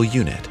astronomical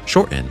unit,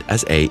 shortened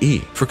as AE,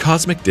 for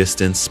cosmic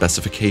distance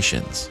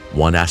specifications.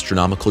 1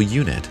 astronomical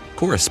unit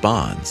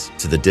corresponds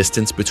to the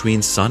distance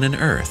between Sun and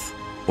Earth,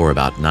 or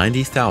about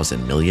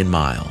 90,000 million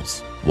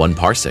miles. 1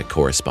 parsec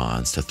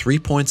corresponds to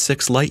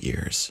 3.6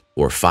 light-years,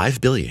 or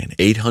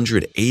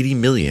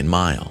 5,880,000,000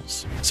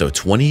 miles. So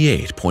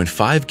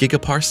 28.5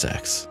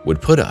 gigaparsecs would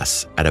put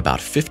us at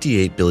about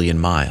 58 billion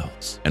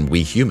miles, and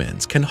we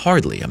humans can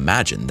hardly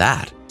imagine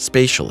that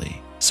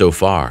spatially. So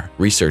far,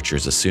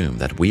 researchers assume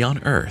that we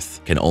on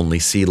Earth can only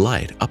see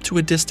light up to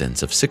a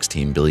distance of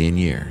 16 billion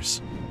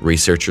years.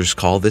 Researchers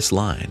call this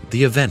line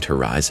the event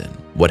horizon.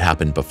 What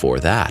happened before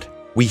that,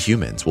 we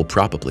humans will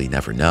probably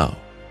never know,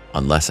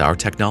 unless our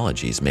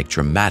technologies make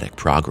dramatic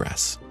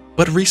progress.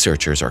 But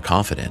researchers are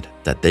confident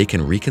that they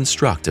can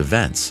reconstruct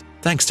events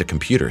thanks to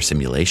computer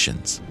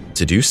simulations.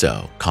 To do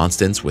so,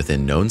 constants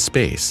within known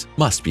space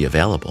must be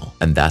available,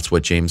 and that's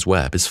what James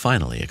Webb is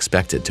finally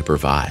expected to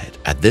provide.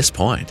 At this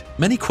point,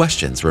 many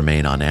questions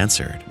remain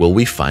unanswered. Will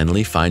we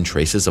finally find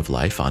traces of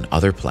life on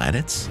other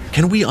planets?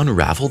 Can we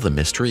unravel the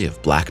mystery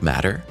of black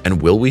matter? And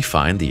will we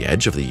find the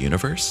edge of the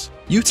universe?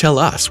 You tell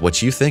us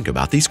what you think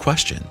about these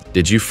questions.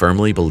 Did you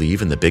firmly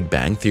believe in the Big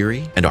Bang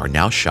Theory and are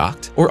now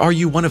shocked? Or are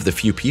you one of the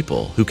few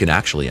people who can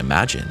actually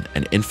imagine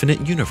an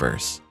infinite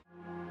universe?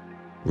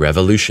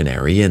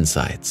 Revolutionary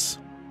insights.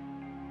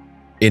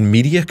 In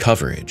media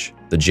coverage,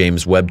 the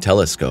James Webb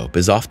Telescope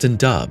is often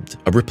dubbed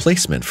a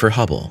replacement for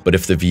Hubble. But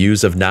if the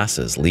views of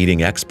NASA's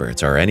leading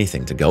experts are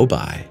anything to go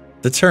by,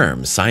 the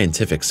term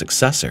scientific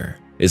successor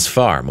is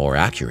far more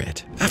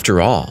accurate.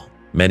 After all,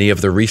 many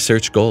of the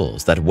research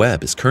goals that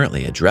Webb is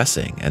currently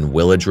addressing and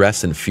will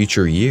address in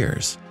future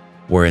years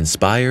were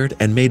inspired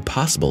and made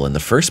possible in the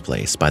first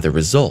place by the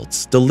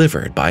results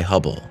delivered by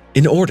Hubble.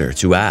 In order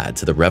to add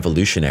to the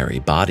revolutionary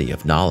body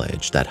of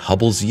knowledge that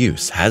Hubble's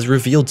use has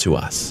revealed to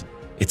us,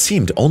 it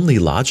seemed only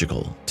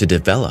logical to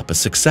develop a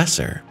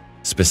successor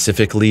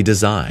specifically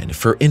designed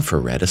for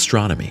infrared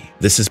astronomy.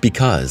 This is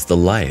because the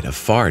light of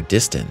far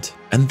distant,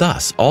 and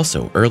thus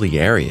also early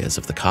areas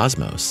of the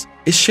cosmos,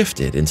 is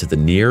shifted into the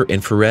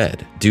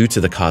near-infrared due to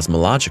the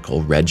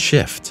cosmological red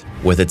shift.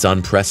 With its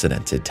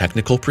unprecedented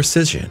technical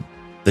precision,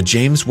 the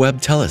James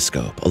Webb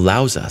Telescope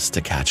allows us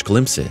to catch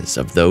glimpses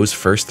of those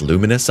first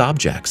luminous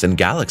objects and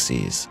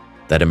galaxies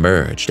that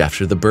emerged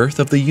after the birth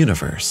of the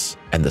universe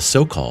and the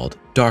so-called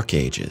Dark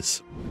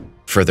Ages.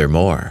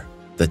 Furthermore,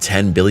 the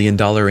 $10 billion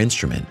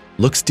instrument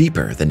looks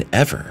deeper than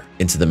ever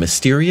into the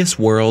mysterious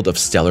world of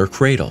stellar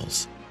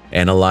cradles,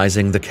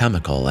 analyzing the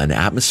chemical and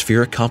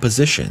atmospheric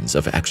compositions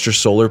of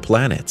extrasolar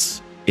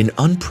planets in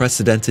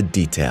unprecedented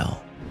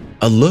detail.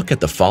 A look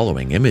at the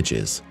following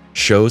images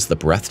shows the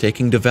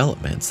breathtaking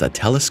developments that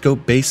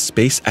telescope-based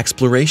space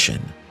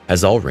exploration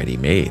has already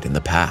made in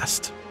the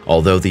past.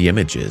 Although the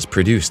images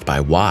produced by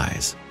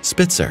WISE,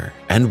 Spitzer,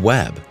 and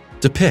Webb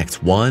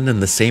depict one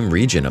and the same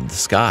region of the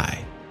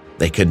sky,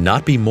 they could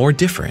not be more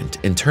different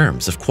in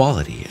terms of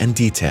quality and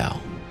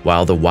detail.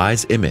 While the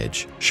WISE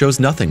image shows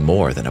nothing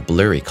more than a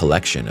blurry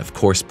collection of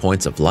coarse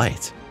points of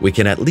light, we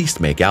can at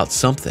least make out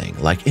something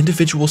like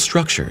individual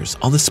structures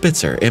on the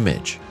Spitzer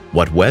image.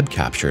 What Webb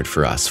captured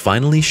for us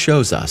finally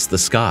shows us the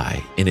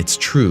sky in its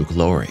true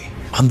glory.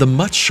 On the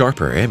much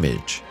sharper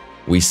image,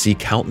 we see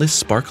countless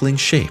sparkling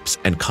shapes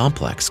and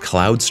complex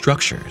cloud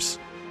structures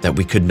that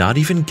we could not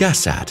even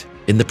guess at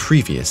in the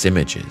previous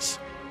images.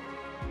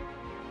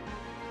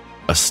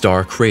 A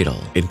star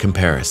cradle in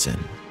comparison.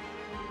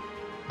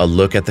 A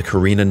look at the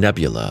Carina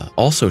Nebula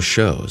also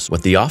shows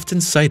what the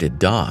often-cited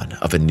dawn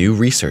of a new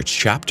research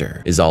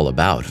chapter is all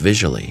about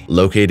visually.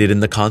 Located in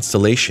the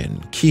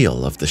constellation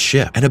keel of the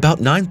ship and about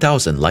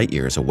 9,000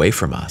 light-years away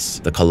from us,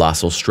 the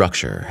colossal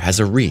structure has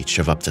a reach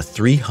of up to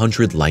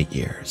 300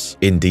 light-years.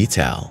 In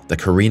detail, the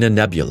Carina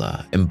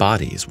Nebula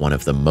embodies one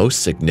of the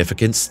most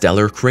significant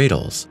stellar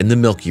cradles in the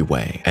Milky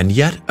Way, and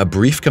yet a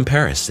brief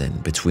comparison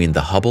between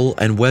the Hubble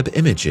and Webb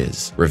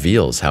images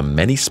reveals how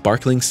many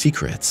sparkling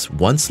secrets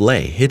once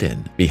lay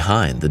hidden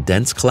behind the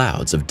dense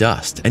clouds of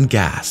dust and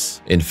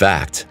gas. In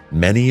fact,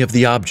 many of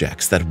the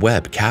objects that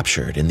Webb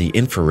captured in the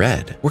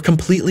infrared were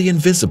completely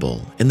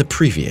invisible in the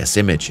previous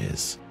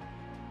images.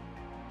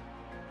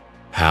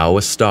 How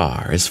a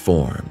star is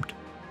formed.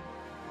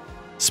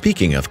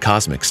 Speaking of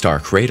cosmic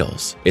star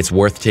cradles, it's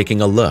worth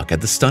taking a look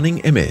at the stunning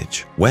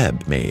image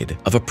Webb made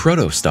of a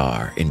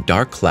protostar in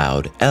dark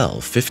cloud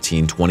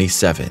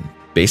L1527.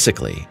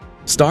 Basically,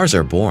 stars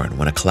are born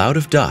when a cloud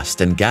of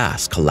dust and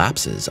gas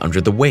collapses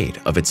under the weight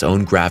of its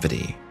own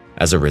gravity.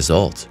 As a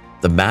result,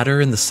 the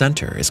matter in the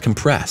center is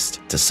compressed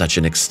to such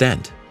an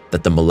extent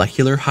that the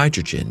molecular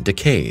hydrogen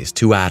decays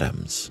to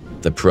atoms.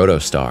 The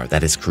protostar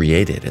that is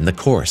created in the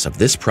course of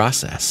this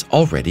process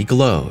already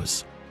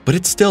glows, but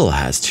it still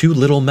has too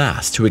little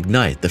mass to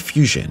ignite the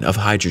fusion of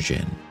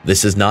hydrogen.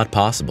 This is not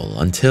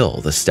possible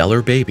until the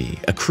stellar baby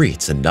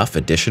accretes enough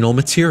additional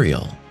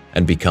material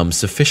and becomes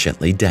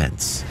sufficiently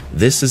dense.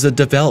 This is a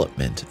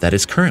development that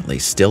is currently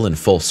still in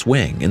full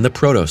swing in the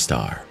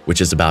protostar, which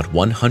is about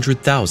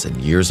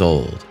 100,000 years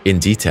old. In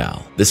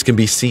detail, this can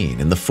be seen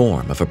in the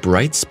form of a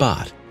bright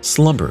spot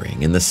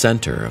slumbering in the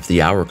center of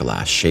the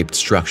hourglass-shaped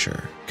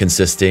structure.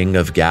 Consisting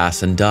of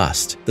gas and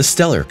dust, the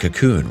stellar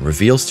cocoon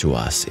reveals to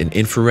us in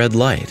infrared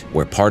light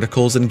where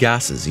particles and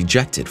gases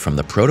ejected from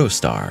the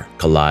protostar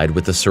collide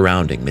with the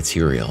surrounding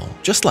material.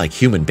 Just like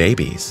human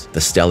babies, the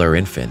stellar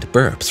infant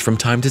burps from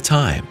time to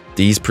time.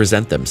 These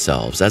present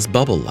themselves as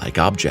bubble-like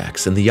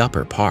objects in the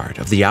upper part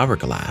of the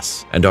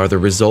hourglass and are the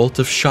result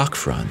of shock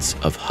fronts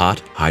of hot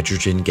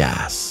hydrogen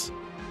gas.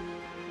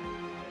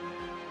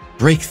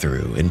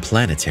 Breakthrough in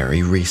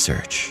planetary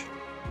research.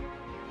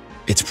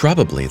 It's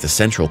probably the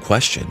central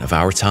question of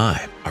our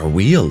time. Are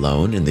we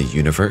alone in the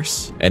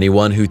universe?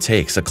 Anyone who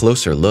takes a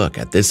closer look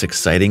at this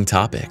exciting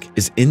topic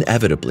is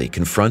inevitably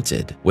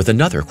confronted with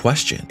another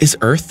question. Is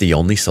Earth the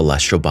only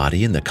celestial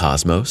body in the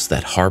cosmos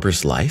that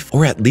harbors life,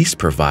 or at least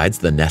provides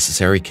the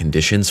necessary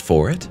conditions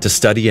for it? To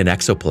study an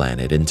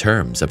exoplanet in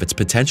terms of its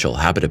potential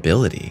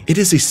habitability, it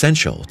is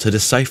essential to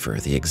decipher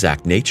the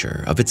exact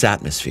nature of its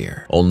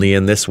atmosphere. Only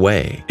in this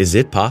way is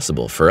it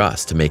possible for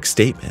us to make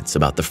statements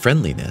about the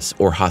friendliness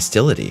or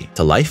hostility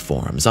to life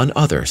forms on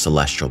other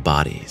celestial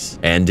bodies.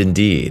 And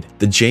indeed,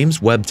 the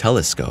James Webb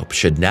Telescope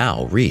should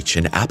now reach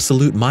an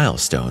absolute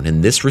milestone in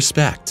this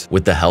respect.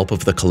 With the help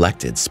of the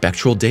collected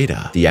spectral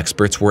data, the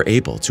experts were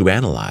able to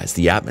analyze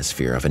the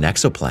atmosphere of an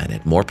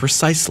exoplanet more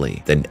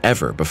precisely than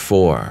ever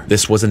before.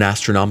 This was an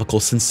astronomical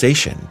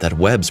sensation that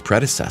Webb's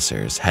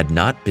predecessors had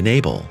not been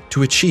able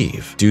to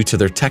achieve due to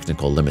their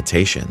technical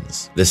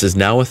limitations. This is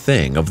now a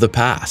thing of the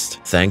past,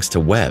 thanks to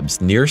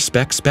Webb's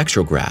near-spec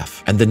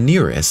spectrograph and the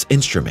NIRISS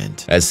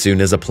instrument. As soon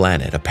as a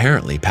planet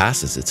apparently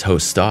passes its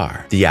host star,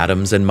 the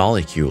atoms and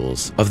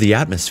molecules of the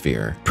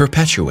atmosphere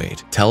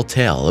perpetuate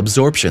telltale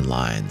absorption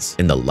lines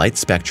in the light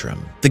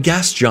spectrum. The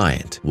gas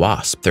giant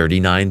WASP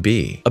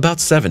 39b,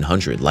 about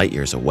 700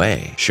 light-years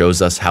away,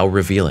 shows us how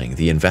revealing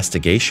the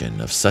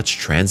investigation of such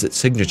transit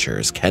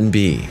signatures can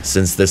be.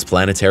 Since this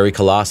planetary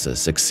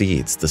colossus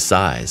exceeds the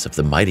size of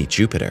the mighty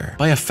Jupiter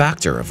by a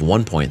factor of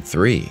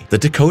 1.3, the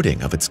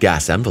decoding of its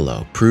gas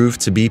envelope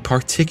proved to be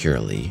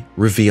particularly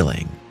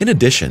revealing. In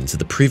addition to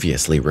the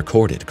previously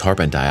recorded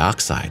carbon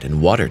dioxide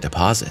and water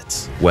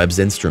deposits, Webb's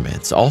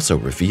instruments also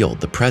revealed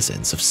the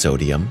presence of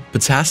sodium,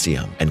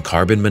 potassium, and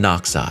carbon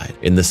monoxide.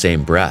 In the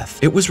same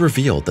breath, it was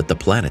revealed that the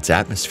planet's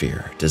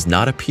atmosphere does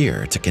not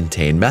appear to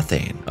contain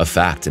methane, a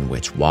fact in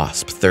which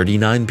WASP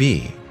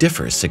 39b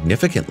differs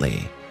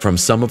significantly from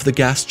some of the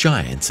gas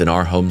giants in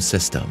our home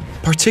system.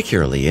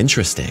 Particularly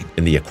interesting,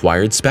 in the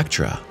acquired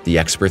spectra, the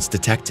experts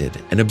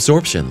detected an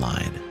absorption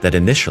line that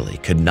initially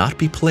could not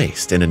be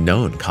placed in a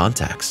known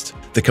context.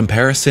 The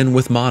comparison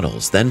with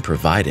models then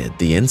provided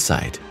the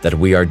insight that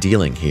we are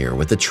dealing here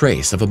with a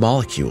trace of a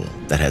molecule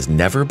that has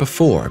never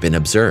before been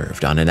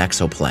observed on an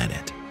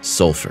exoplanet: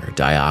 sulfur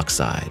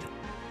dioxide.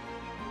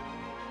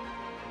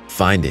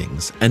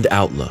 Findings and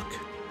outlook.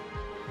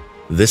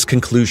 This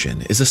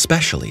conclusion is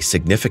especially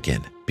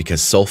significant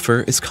because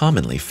sulfur is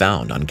commonly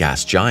found on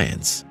gas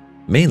giants,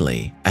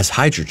 mainly as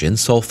hydrogen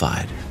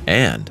sulfide,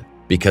 and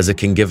because it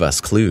can give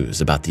us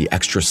clues about the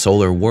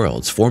extrasolar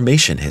world's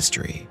formation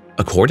history.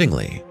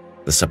 Accordingly,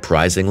 the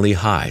surprisingly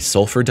high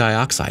sulfur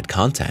dioxide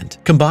content,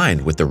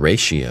 combined with the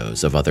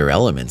ratios of other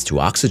elements to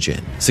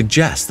oxygen,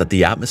 suggests that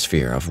the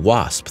atmosphere of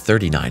WASP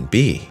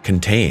 39b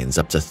contains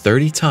up to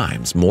 30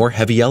 times more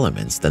heavy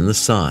elements than the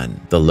Sun.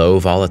 The low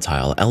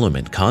volatile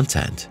element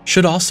content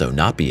should also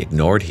not be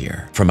ignored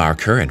here. From our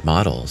current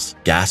models,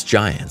 gas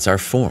giants are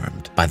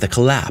formed by the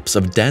collapse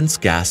of dense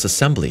gas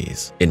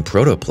assemblies in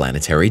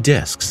protoplanetary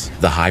disks.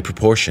 The high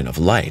proportion of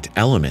light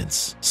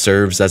elements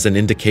serves as an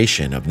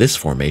indication of this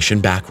formation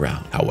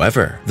background. However,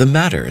 the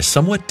matter is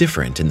somewhat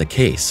different in the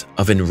case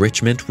of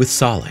enrichment with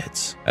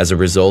solids. As a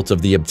result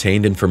of the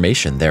obtained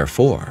information,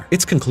 therefore,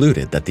 it's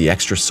concluded that the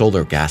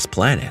extrasolar gas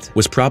planet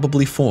was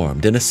probably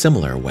formed in a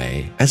similar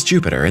way as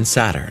Jupiter and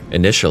Saturn.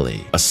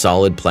 Initially, a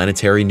solid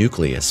planetary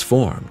nucleus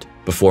formed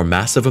before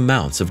massive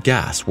amounts of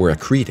gas were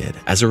accreted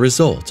as a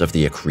result of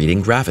the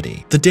accreting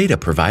gravity. The data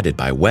provided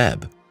by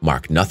Webb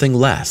mark nothing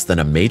less than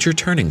a major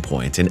turning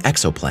point in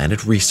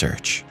exoplanet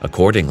research.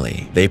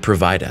 Accordingly, they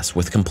provide us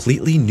with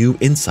completely new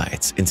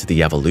insights into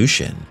the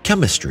evolution,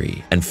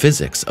 chemistry, and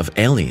physics of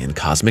alien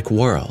cosmic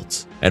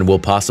worlds, and will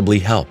possibly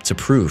help to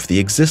prove the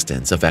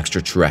existence of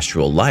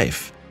extraterrestrial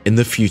life in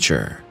the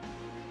future.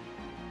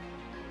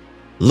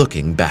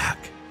 Looking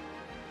back.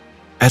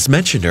 As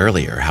mentioned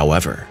earlier,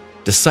 however,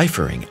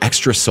 deciphering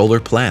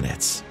extrasolar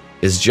planets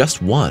is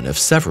just one of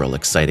several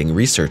exciting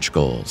research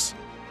goals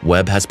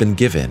Webb has been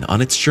given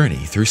on its journey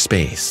through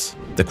space.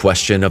 The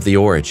question of the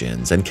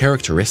origins and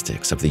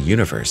characteristics of the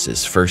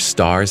universe's first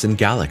stars and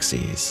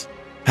galaxies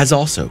has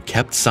also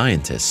kept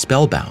scientists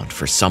spellbound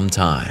for some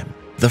time.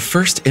 The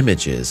first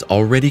images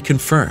already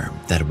confirm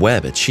that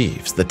Webb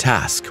achieves the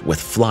task with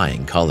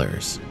flying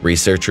colors.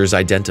 Researchers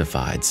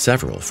identified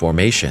several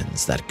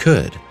formations that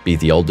could be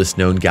the oldest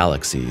known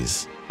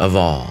galaxies of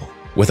all.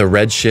 With a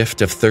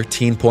redshift of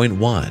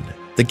 13.1,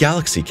 the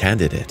galaxy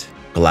candidate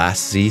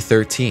glass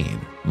Z13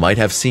 might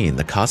have seen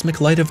the cosmic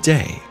light of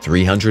day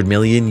 300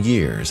 million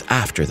years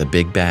after the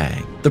Big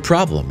Bang. The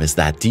problem is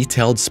that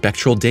detailed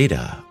spectral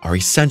data are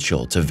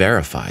essential to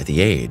verify the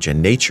age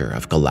and nature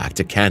of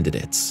galactic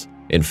candidates.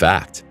 In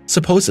fact,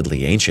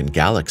 supposedly ancient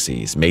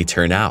galaxies may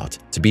turn out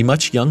to be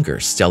much younger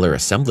stellar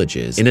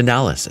assemblages in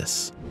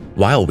analysis.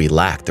 While we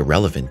lack the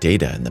relevant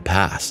data in the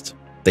past,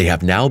 they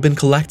have now been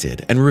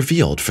collected and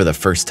revealed for the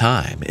first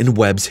time in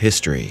Webb's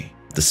history.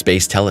 The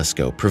Space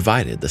Telescope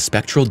provided the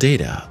spectral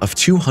data of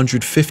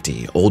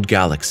 250 old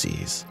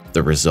galaxies.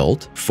 The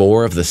result?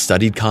 4 of the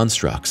studied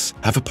constructs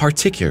have a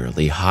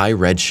particularly high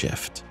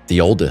redshift.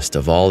 The oldest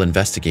of all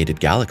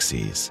investigated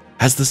galaxies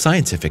has the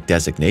scientific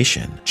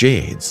designation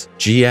JADES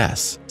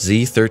GS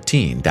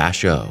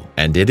Z13-0,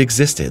 and it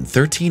existed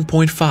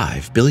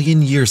 13.5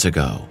 billion years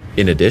ago.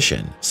 In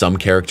addition, some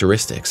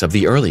characteristics of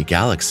the early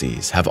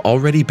galaxies have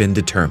already been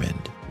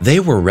determined.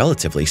 They were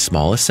relatively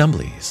small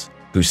assemblies,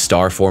 whose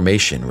star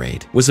formation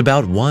rate was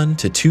about 1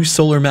 to 2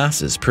 solar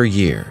masses per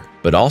year.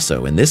 But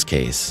also in this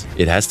case,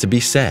 it has to be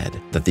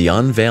said that the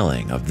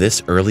unveiling of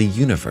this early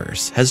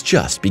universe has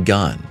just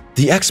begun.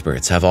 The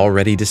experts have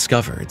already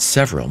discovered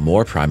several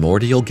more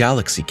primordial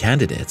galaxy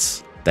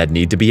candidates that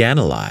need to be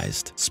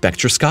analyzed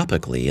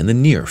spectroscopically in the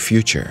near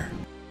future.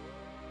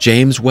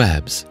 James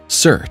Webb's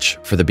search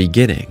for the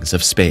beginnings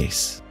of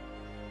space.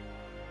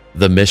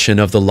 The mission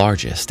of the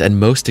largest and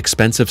most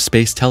expensive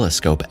space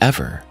telescope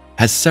ever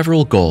has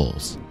several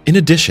goals. In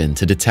addition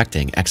to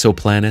detecting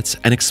exoplanets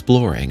and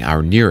exploring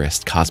our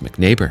nearest cosmic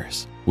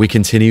neighbors, we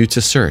continue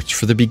to search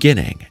for the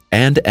beginning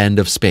and end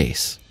of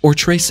space, or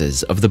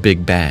traces of the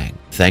Big Bang.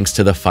 Thanks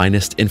to the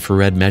finest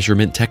infrared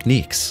measurement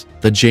techniques,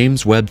 the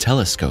James Webb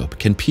Telescope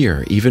can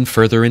peer even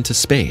further into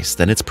space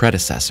than its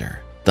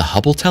predecessor, the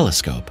Hubble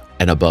telescope,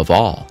 and above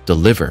all,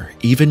 deliver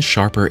even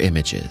sharper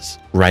images.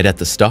 Right at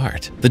the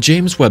start, the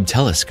James Webb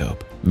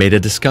Telescope made a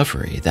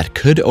discovery that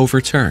could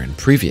overturn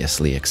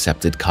previously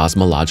accepted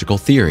cosmological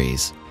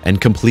theories and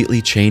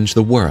completely change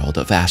the world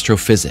of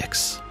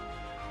astrophysics.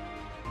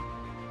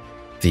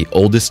 The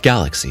oldest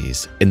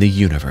galaxies in the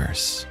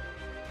universe.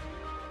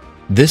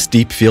 This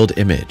deep field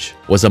image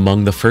was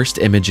among the first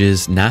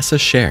images NASA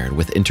shared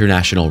with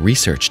international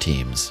research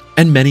teams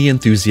and many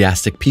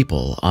enthusiastic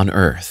people on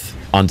Earth.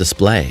 On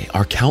display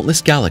are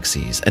countless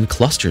galaxies and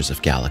clusters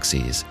of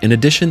galaxies in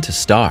addition to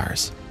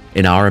stars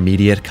in our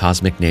immediate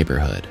cosmic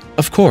neighborhood.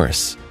 Of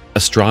course,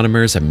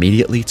 astronomers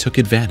immediately took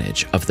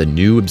advantage of the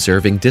new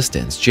observing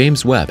distance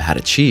James Webb had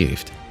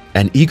achieved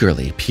and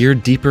eagerly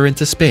peered deeper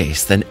into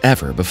space than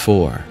ever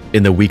before.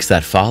 In the weeks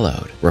that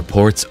followed,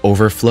 reports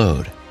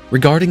overflowed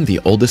regarding the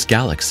oldest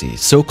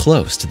galaxies so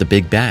close to the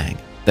Big Bang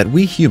that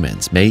we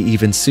humans may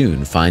even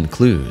soon find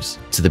clues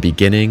to the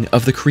beginning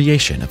of the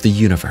creation of the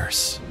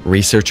universe.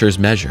 Researchers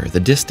measure the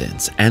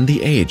distance and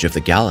the age of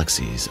the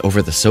galaxies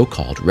over the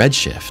so-called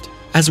redshift,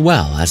 as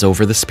well as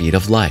over the speed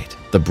of light.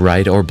 The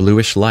bright or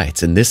bluish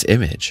lights in this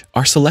image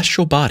are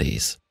celestial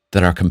bodies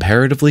that are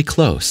comparatively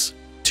close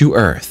to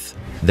Earth.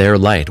 Their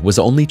light was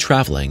only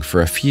traveling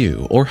for a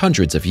few or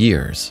hundreds of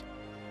years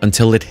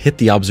until it hit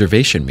the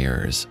observation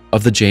mirrors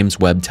of the James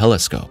Webb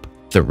Telescope.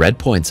 The red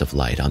points of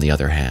light, on the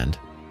other hand,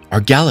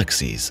 are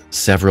galaxies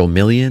several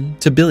million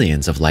to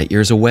billions of light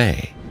years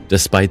away.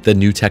 Despite the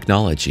new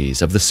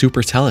technologies of the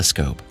super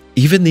telescope,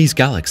 even these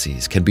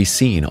galaxies can be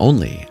seen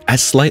only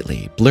as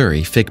slightly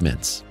blurry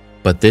figments.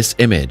 But this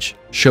image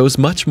shows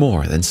much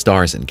more than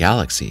stars and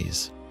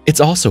galaxies. It's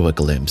also a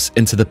glimpse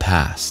into the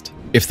past.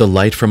 If the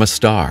light from a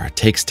star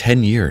takes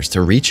 10 years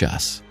to reach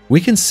us, we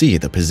can see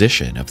the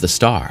position of the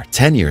star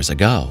 10 years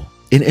ago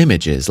in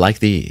images like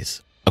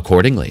these.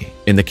 Accordingly,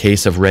 in the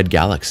case of red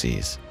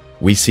galaxies,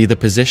 we see the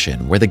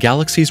position where the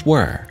galaxies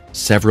were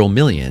several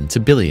million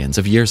to billions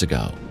of years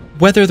ago.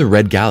 Whether the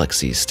red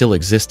galaxies still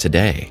exist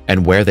today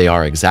and where they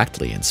are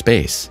exactly in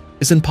space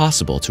is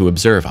impossible to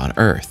observe on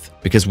Earth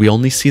because we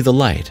only see the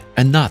light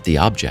and not the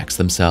objects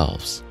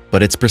themselves.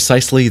 But it's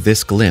precisely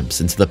this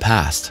glimpse into the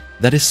past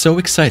that is so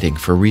exciting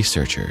for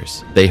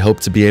researchers. They hope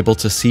to be able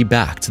to see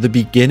back to the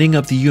beginning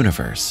of the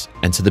universe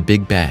and to the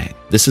Big Bang.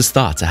 This is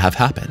thought to have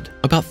happened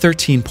about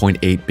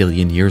 13.8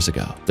 billion years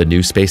ago. The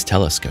new space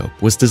telescope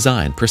was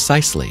designed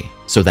precisely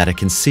so that it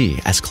can see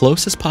as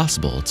close as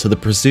possible to the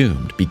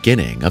presumed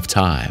beginning of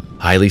time.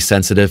 Highly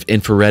sensitive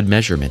infrared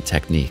measurement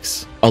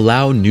techniques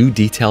allow new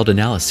detailed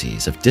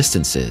analyses of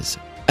distances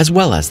as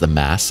well as the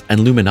mass and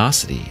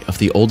luminosity of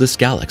the oldest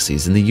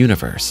galaxies in the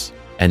universe.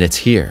 And it's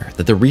here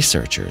that the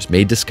researchers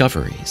made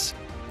discoveries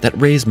that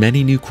raise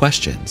many new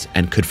questions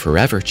and could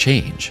forever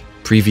change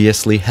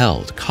previously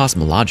held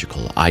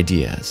cosmological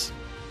ideas.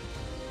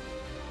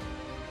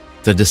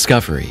 The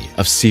discovery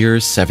of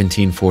Sears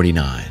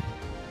 1749.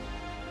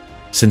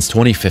 Since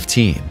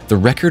 2015, the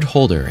record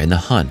holder in the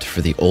hunt for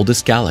the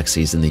oldest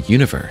galaxies in the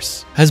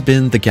universe has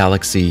been the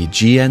galaxy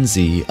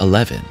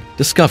GNZ11,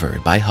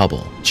 discovered by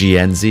Hubble.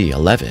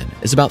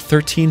 GNZ11 is about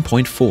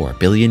 13.4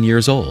 billion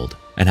years old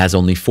and has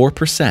only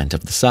 4%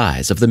 of the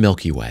size of the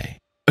Milky Way.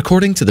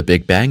 According to the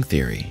Big Bang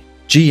Theory,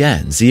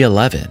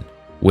 GNZ11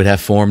 would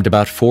have formed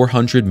about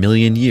 400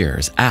 million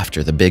years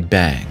after the Big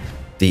Bang.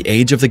 The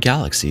age of the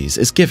galaxies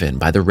is given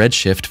by the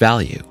redshift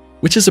value,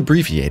 which is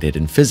abbreviated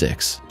in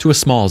physics to a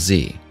small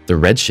z. The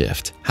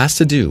redshift has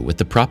to do with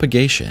the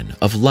propagation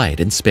of light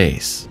in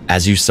space.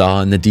 As you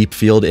saw in the deep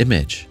field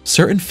image,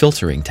 certain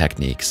filtering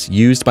techniques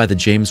used by the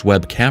James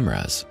Webb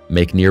cameras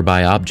make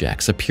nearby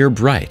objects appear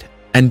bright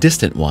and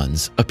distant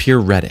ones appear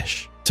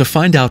reddish. To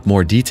find out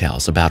more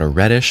details about a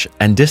reddish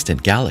and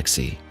distant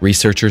galaxy,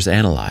 researchers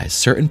analyze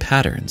certain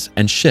patterns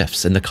and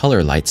shifts in the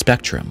color light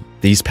spectrum.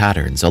 These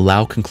patterns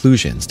allow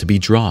conclusions to be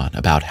drawn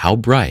about how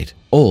bright,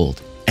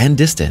 old, and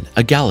distant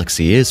a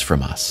galaxy is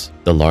from us.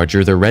 The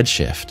larger the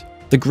redshift,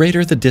 the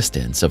greater the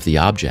distance of the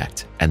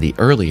object and the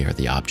earlier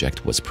the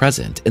object was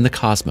present in the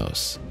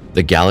cosmos.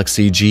 The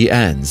galaxy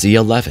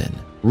GN-Z11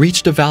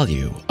 reached a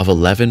value of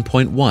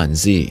 11.1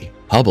 Z.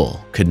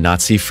 Hubble could not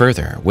see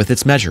further with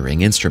its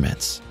measuring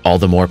instruments. All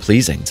the more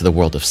pleasing to the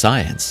world of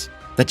science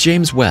that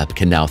James Webb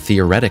can now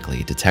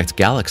theoretically detect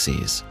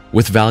galaxies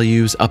with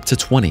values up to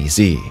 20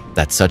 Z.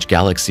 That such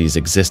galaxies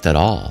exist at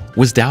all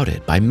was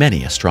doubted by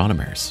many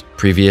astronomers.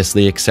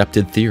 Previously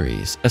accepted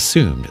theories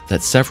assumed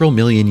that several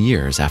million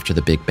years after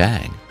the Big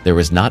Bang, there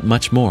was not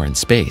much more in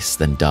space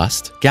than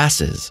dust,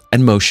 gases,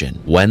 and motion.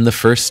 When the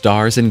first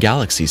stars and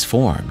galaxies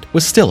formed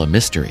was still a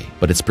mystery,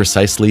 but it's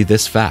precisely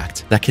this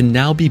fact that can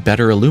now be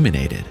better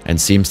illuminated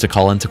and seems to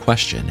call into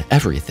question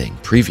everything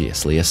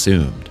previously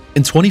assumed.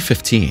 In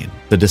 2015,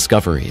 the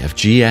discovery of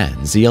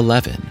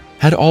GN-Z11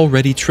 had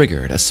already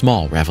triggered a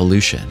small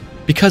revolution.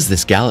 Because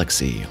this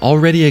galaxy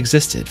already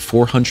existed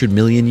 400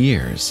 million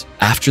years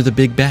after the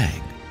Big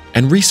Bang,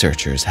 and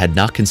researchers had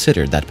not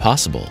considered that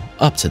possible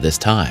up to this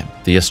time,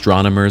 the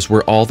astronomers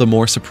were all the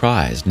more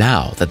surprised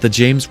now that the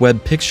James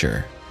Webb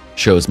picture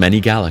shows many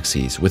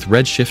galaxies with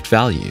redshift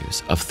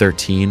values of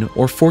 13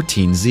 or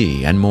 14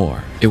 Z and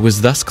more. It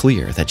was thus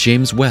clear that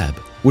James Webb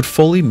would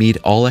fully meet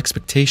all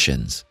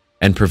expectations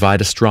and provide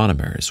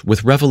astronomers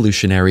with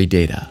revolutionary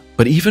data.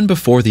 But even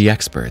before the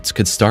experts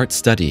could start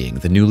studying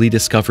the newly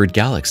discovered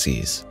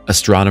galaxies,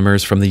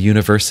 astronomers from the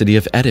University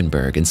of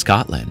Edinburgh in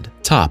Scotland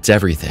topped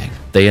everything.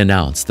 They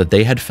announced that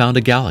they had found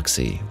a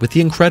galaxy with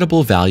the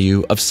incredible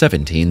value of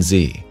 17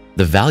 Z.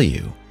 The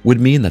value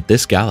would mean that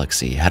this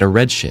galaxy had a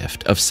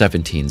redshift of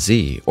 17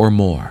 Z or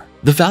more.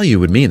 The value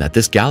would mean that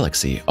this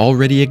galaxy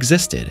already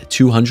existed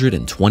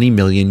 220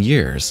 million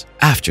years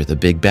after the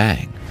Big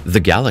Bang. The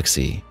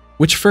galaxy,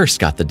 which first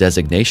got the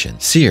designation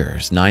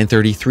Sears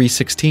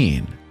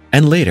 93316,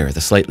 and later the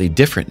slightly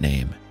different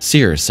name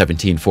Sears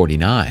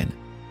 1749,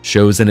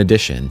 shows in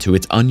addition to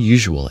its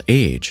unusual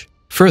age,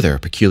 further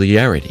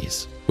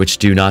peculiarities which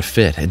do not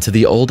fit into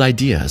the old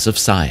ideas of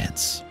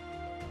science.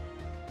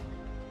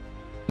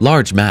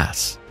 Large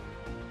mass.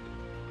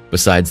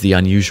 Besides the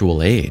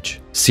unusual age,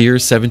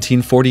 Sears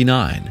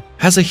 1749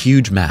 has a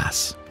huge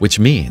mass, which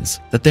means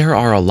that there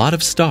are a lot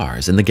of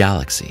stars in the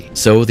galaxy.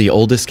 So the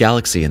oldest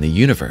galaxy in the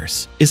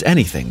universe is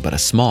anything but a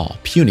small,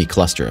 puny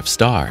cluster of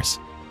stars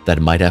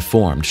that might have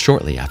formed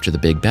shortly after the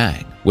Big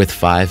Bang. With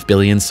 5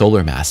 billion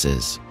solar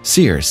masses,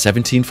 Sears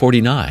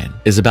 1749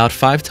 is about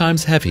 5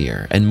 times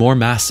heavier and more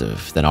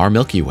massive than our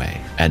Milky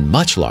Way, and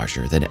much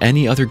larger than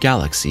any other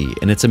galaxy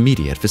in its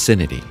immediate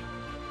vicinity.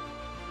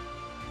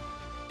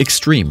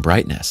 Extreme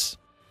brightness.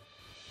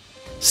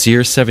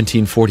 Sears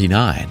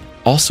 1749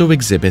 also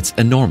exhibits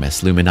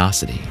enormous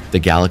luminosity. The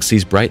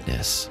galaxy's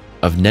brightness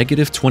of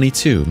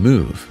 -22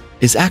 MeV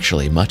is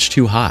actually much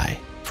too high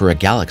for a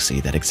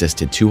galaxy that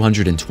existed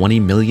 220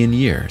 million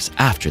years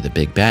after the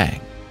Big Bang.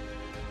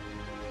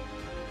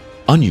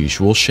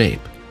 Unusual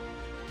shape.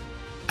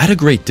 At a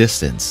great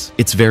distance,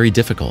 it's very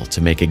difficult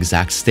to make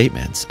exact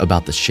statements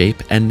about the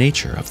shape and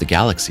nature of the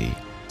galaxy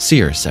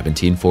Sears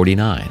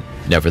 1749.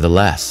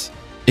 Nevertheless,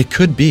 it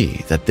could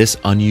be that this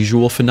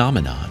unusual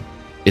phenomenon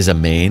is a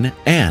main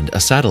and a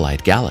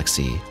satellite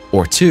galaxy,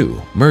 or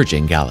two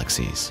merging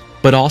galaxies.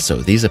 But also,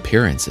 these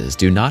appearances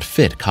do not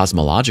fit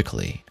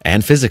cosmologically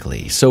and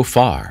physically so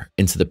far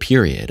into the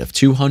period of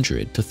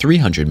 200 to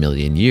 300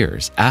 million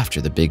years after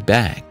the Big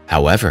Bang.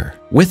 However,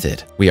 with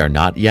it, we are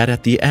not yet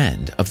at the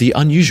end of the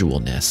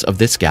unusualness of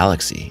this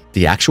galaxy.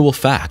 The actual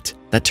fact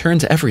that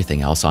turns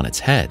everything else on its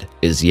head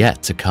is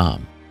yet to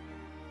come.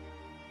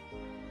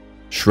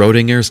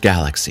 Schrödinger's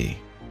galaxy.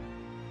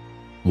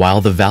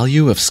 While the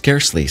value of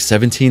scarcely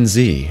 17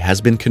 Z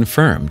has been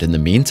confirmed in the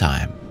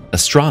meantime,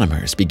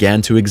 astronomers began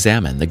to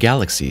examine the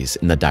galaxies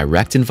in the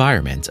direct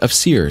environment of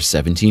Sears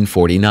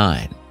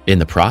 1749. In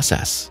the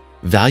process,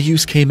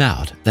 values came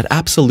out that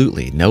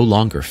absolutely no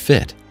longer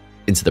fit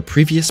into the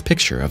previous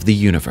picture of the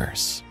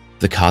universe.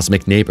 The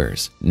cosmic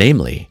neighbors,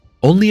 namely,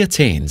 only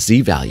attain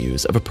Z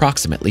values of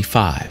approximately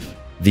 5.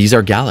 These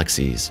are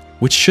galaxies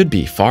which should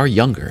be far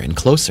younger and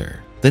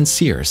closer than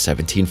Sears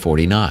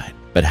 1749.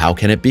 But how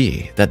can it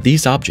be that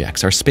these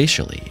objects are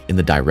spatially in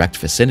the direct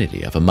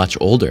vicinity of a much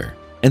older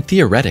and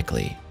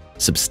theoretically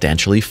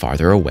substantially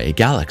farther away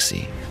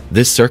galaxy?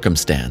 This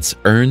circumstance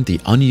earned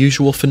the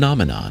unusual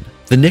phenomenon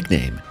the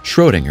nickname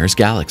Schrödinger's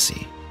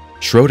galaxy.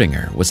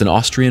 Schrödinger was an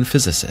Austrian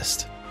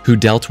physicist who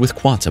dealt with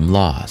quantum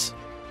laws.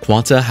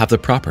 Quanta have the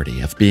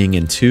property of being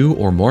in two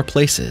or more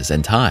places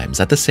and times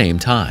at the same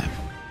time.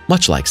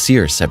 much like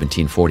Sears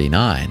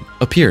 1749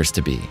 appears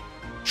to be.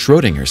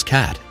 Schrodinger's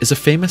cat is a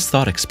famous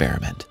thought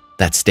experiment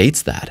that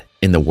states that,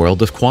 in the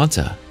world of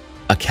quanta,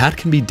 a cat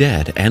can be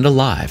dead and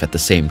alive at the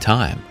same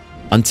time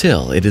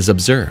until it is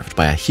observed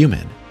by a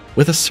human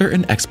with a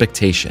certain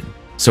expectation.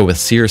 So with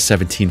Sears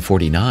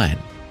 1749,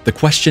 the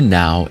question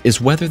now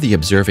is whether the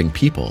observing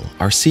people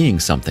are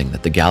seeing something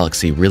that the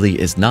galaxy really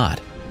is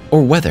not,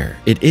 or whether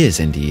it is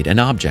indeed an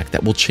object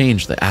that will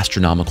change the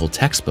astronomical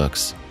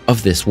textbooks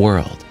of this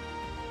world.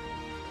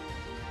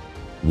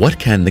 What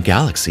can the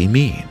galaxy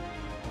mean?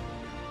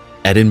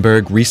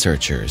 Edinburgh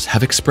researchers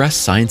have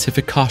expressed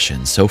scientific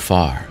caution so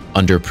far.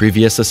 Under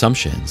previous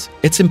assumptions,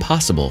 it's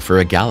impossible for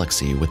a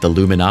galaxy with the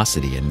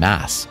luminosity and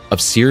mass of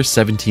Sears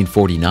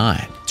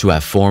 1749 to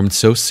have formed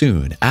so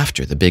soon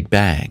after the Big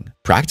Bang.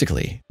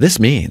 Practically, this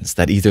means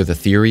that either the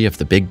theory of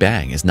the Big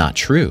Bang is not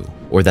true,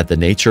 or that the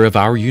nature of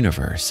our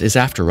universe is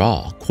after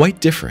all quite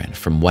different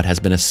from what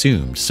has been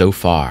assumed so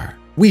far.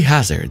 We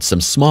hazard some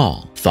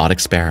small thought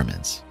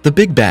experiments. The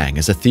Big Bang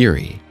is a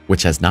theory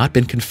which has not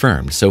been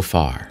confirmed so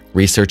far.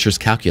 Researchers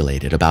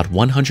calculated about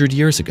 100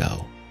 years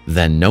ago,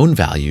 then known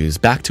values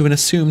back to an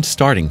assumed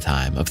starting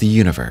time of the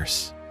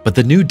universe. But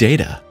the new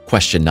data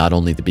question not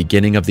only the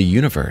beginning of the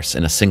universe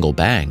in a single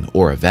bang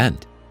or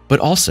event, but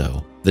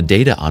also the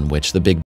data on which the Big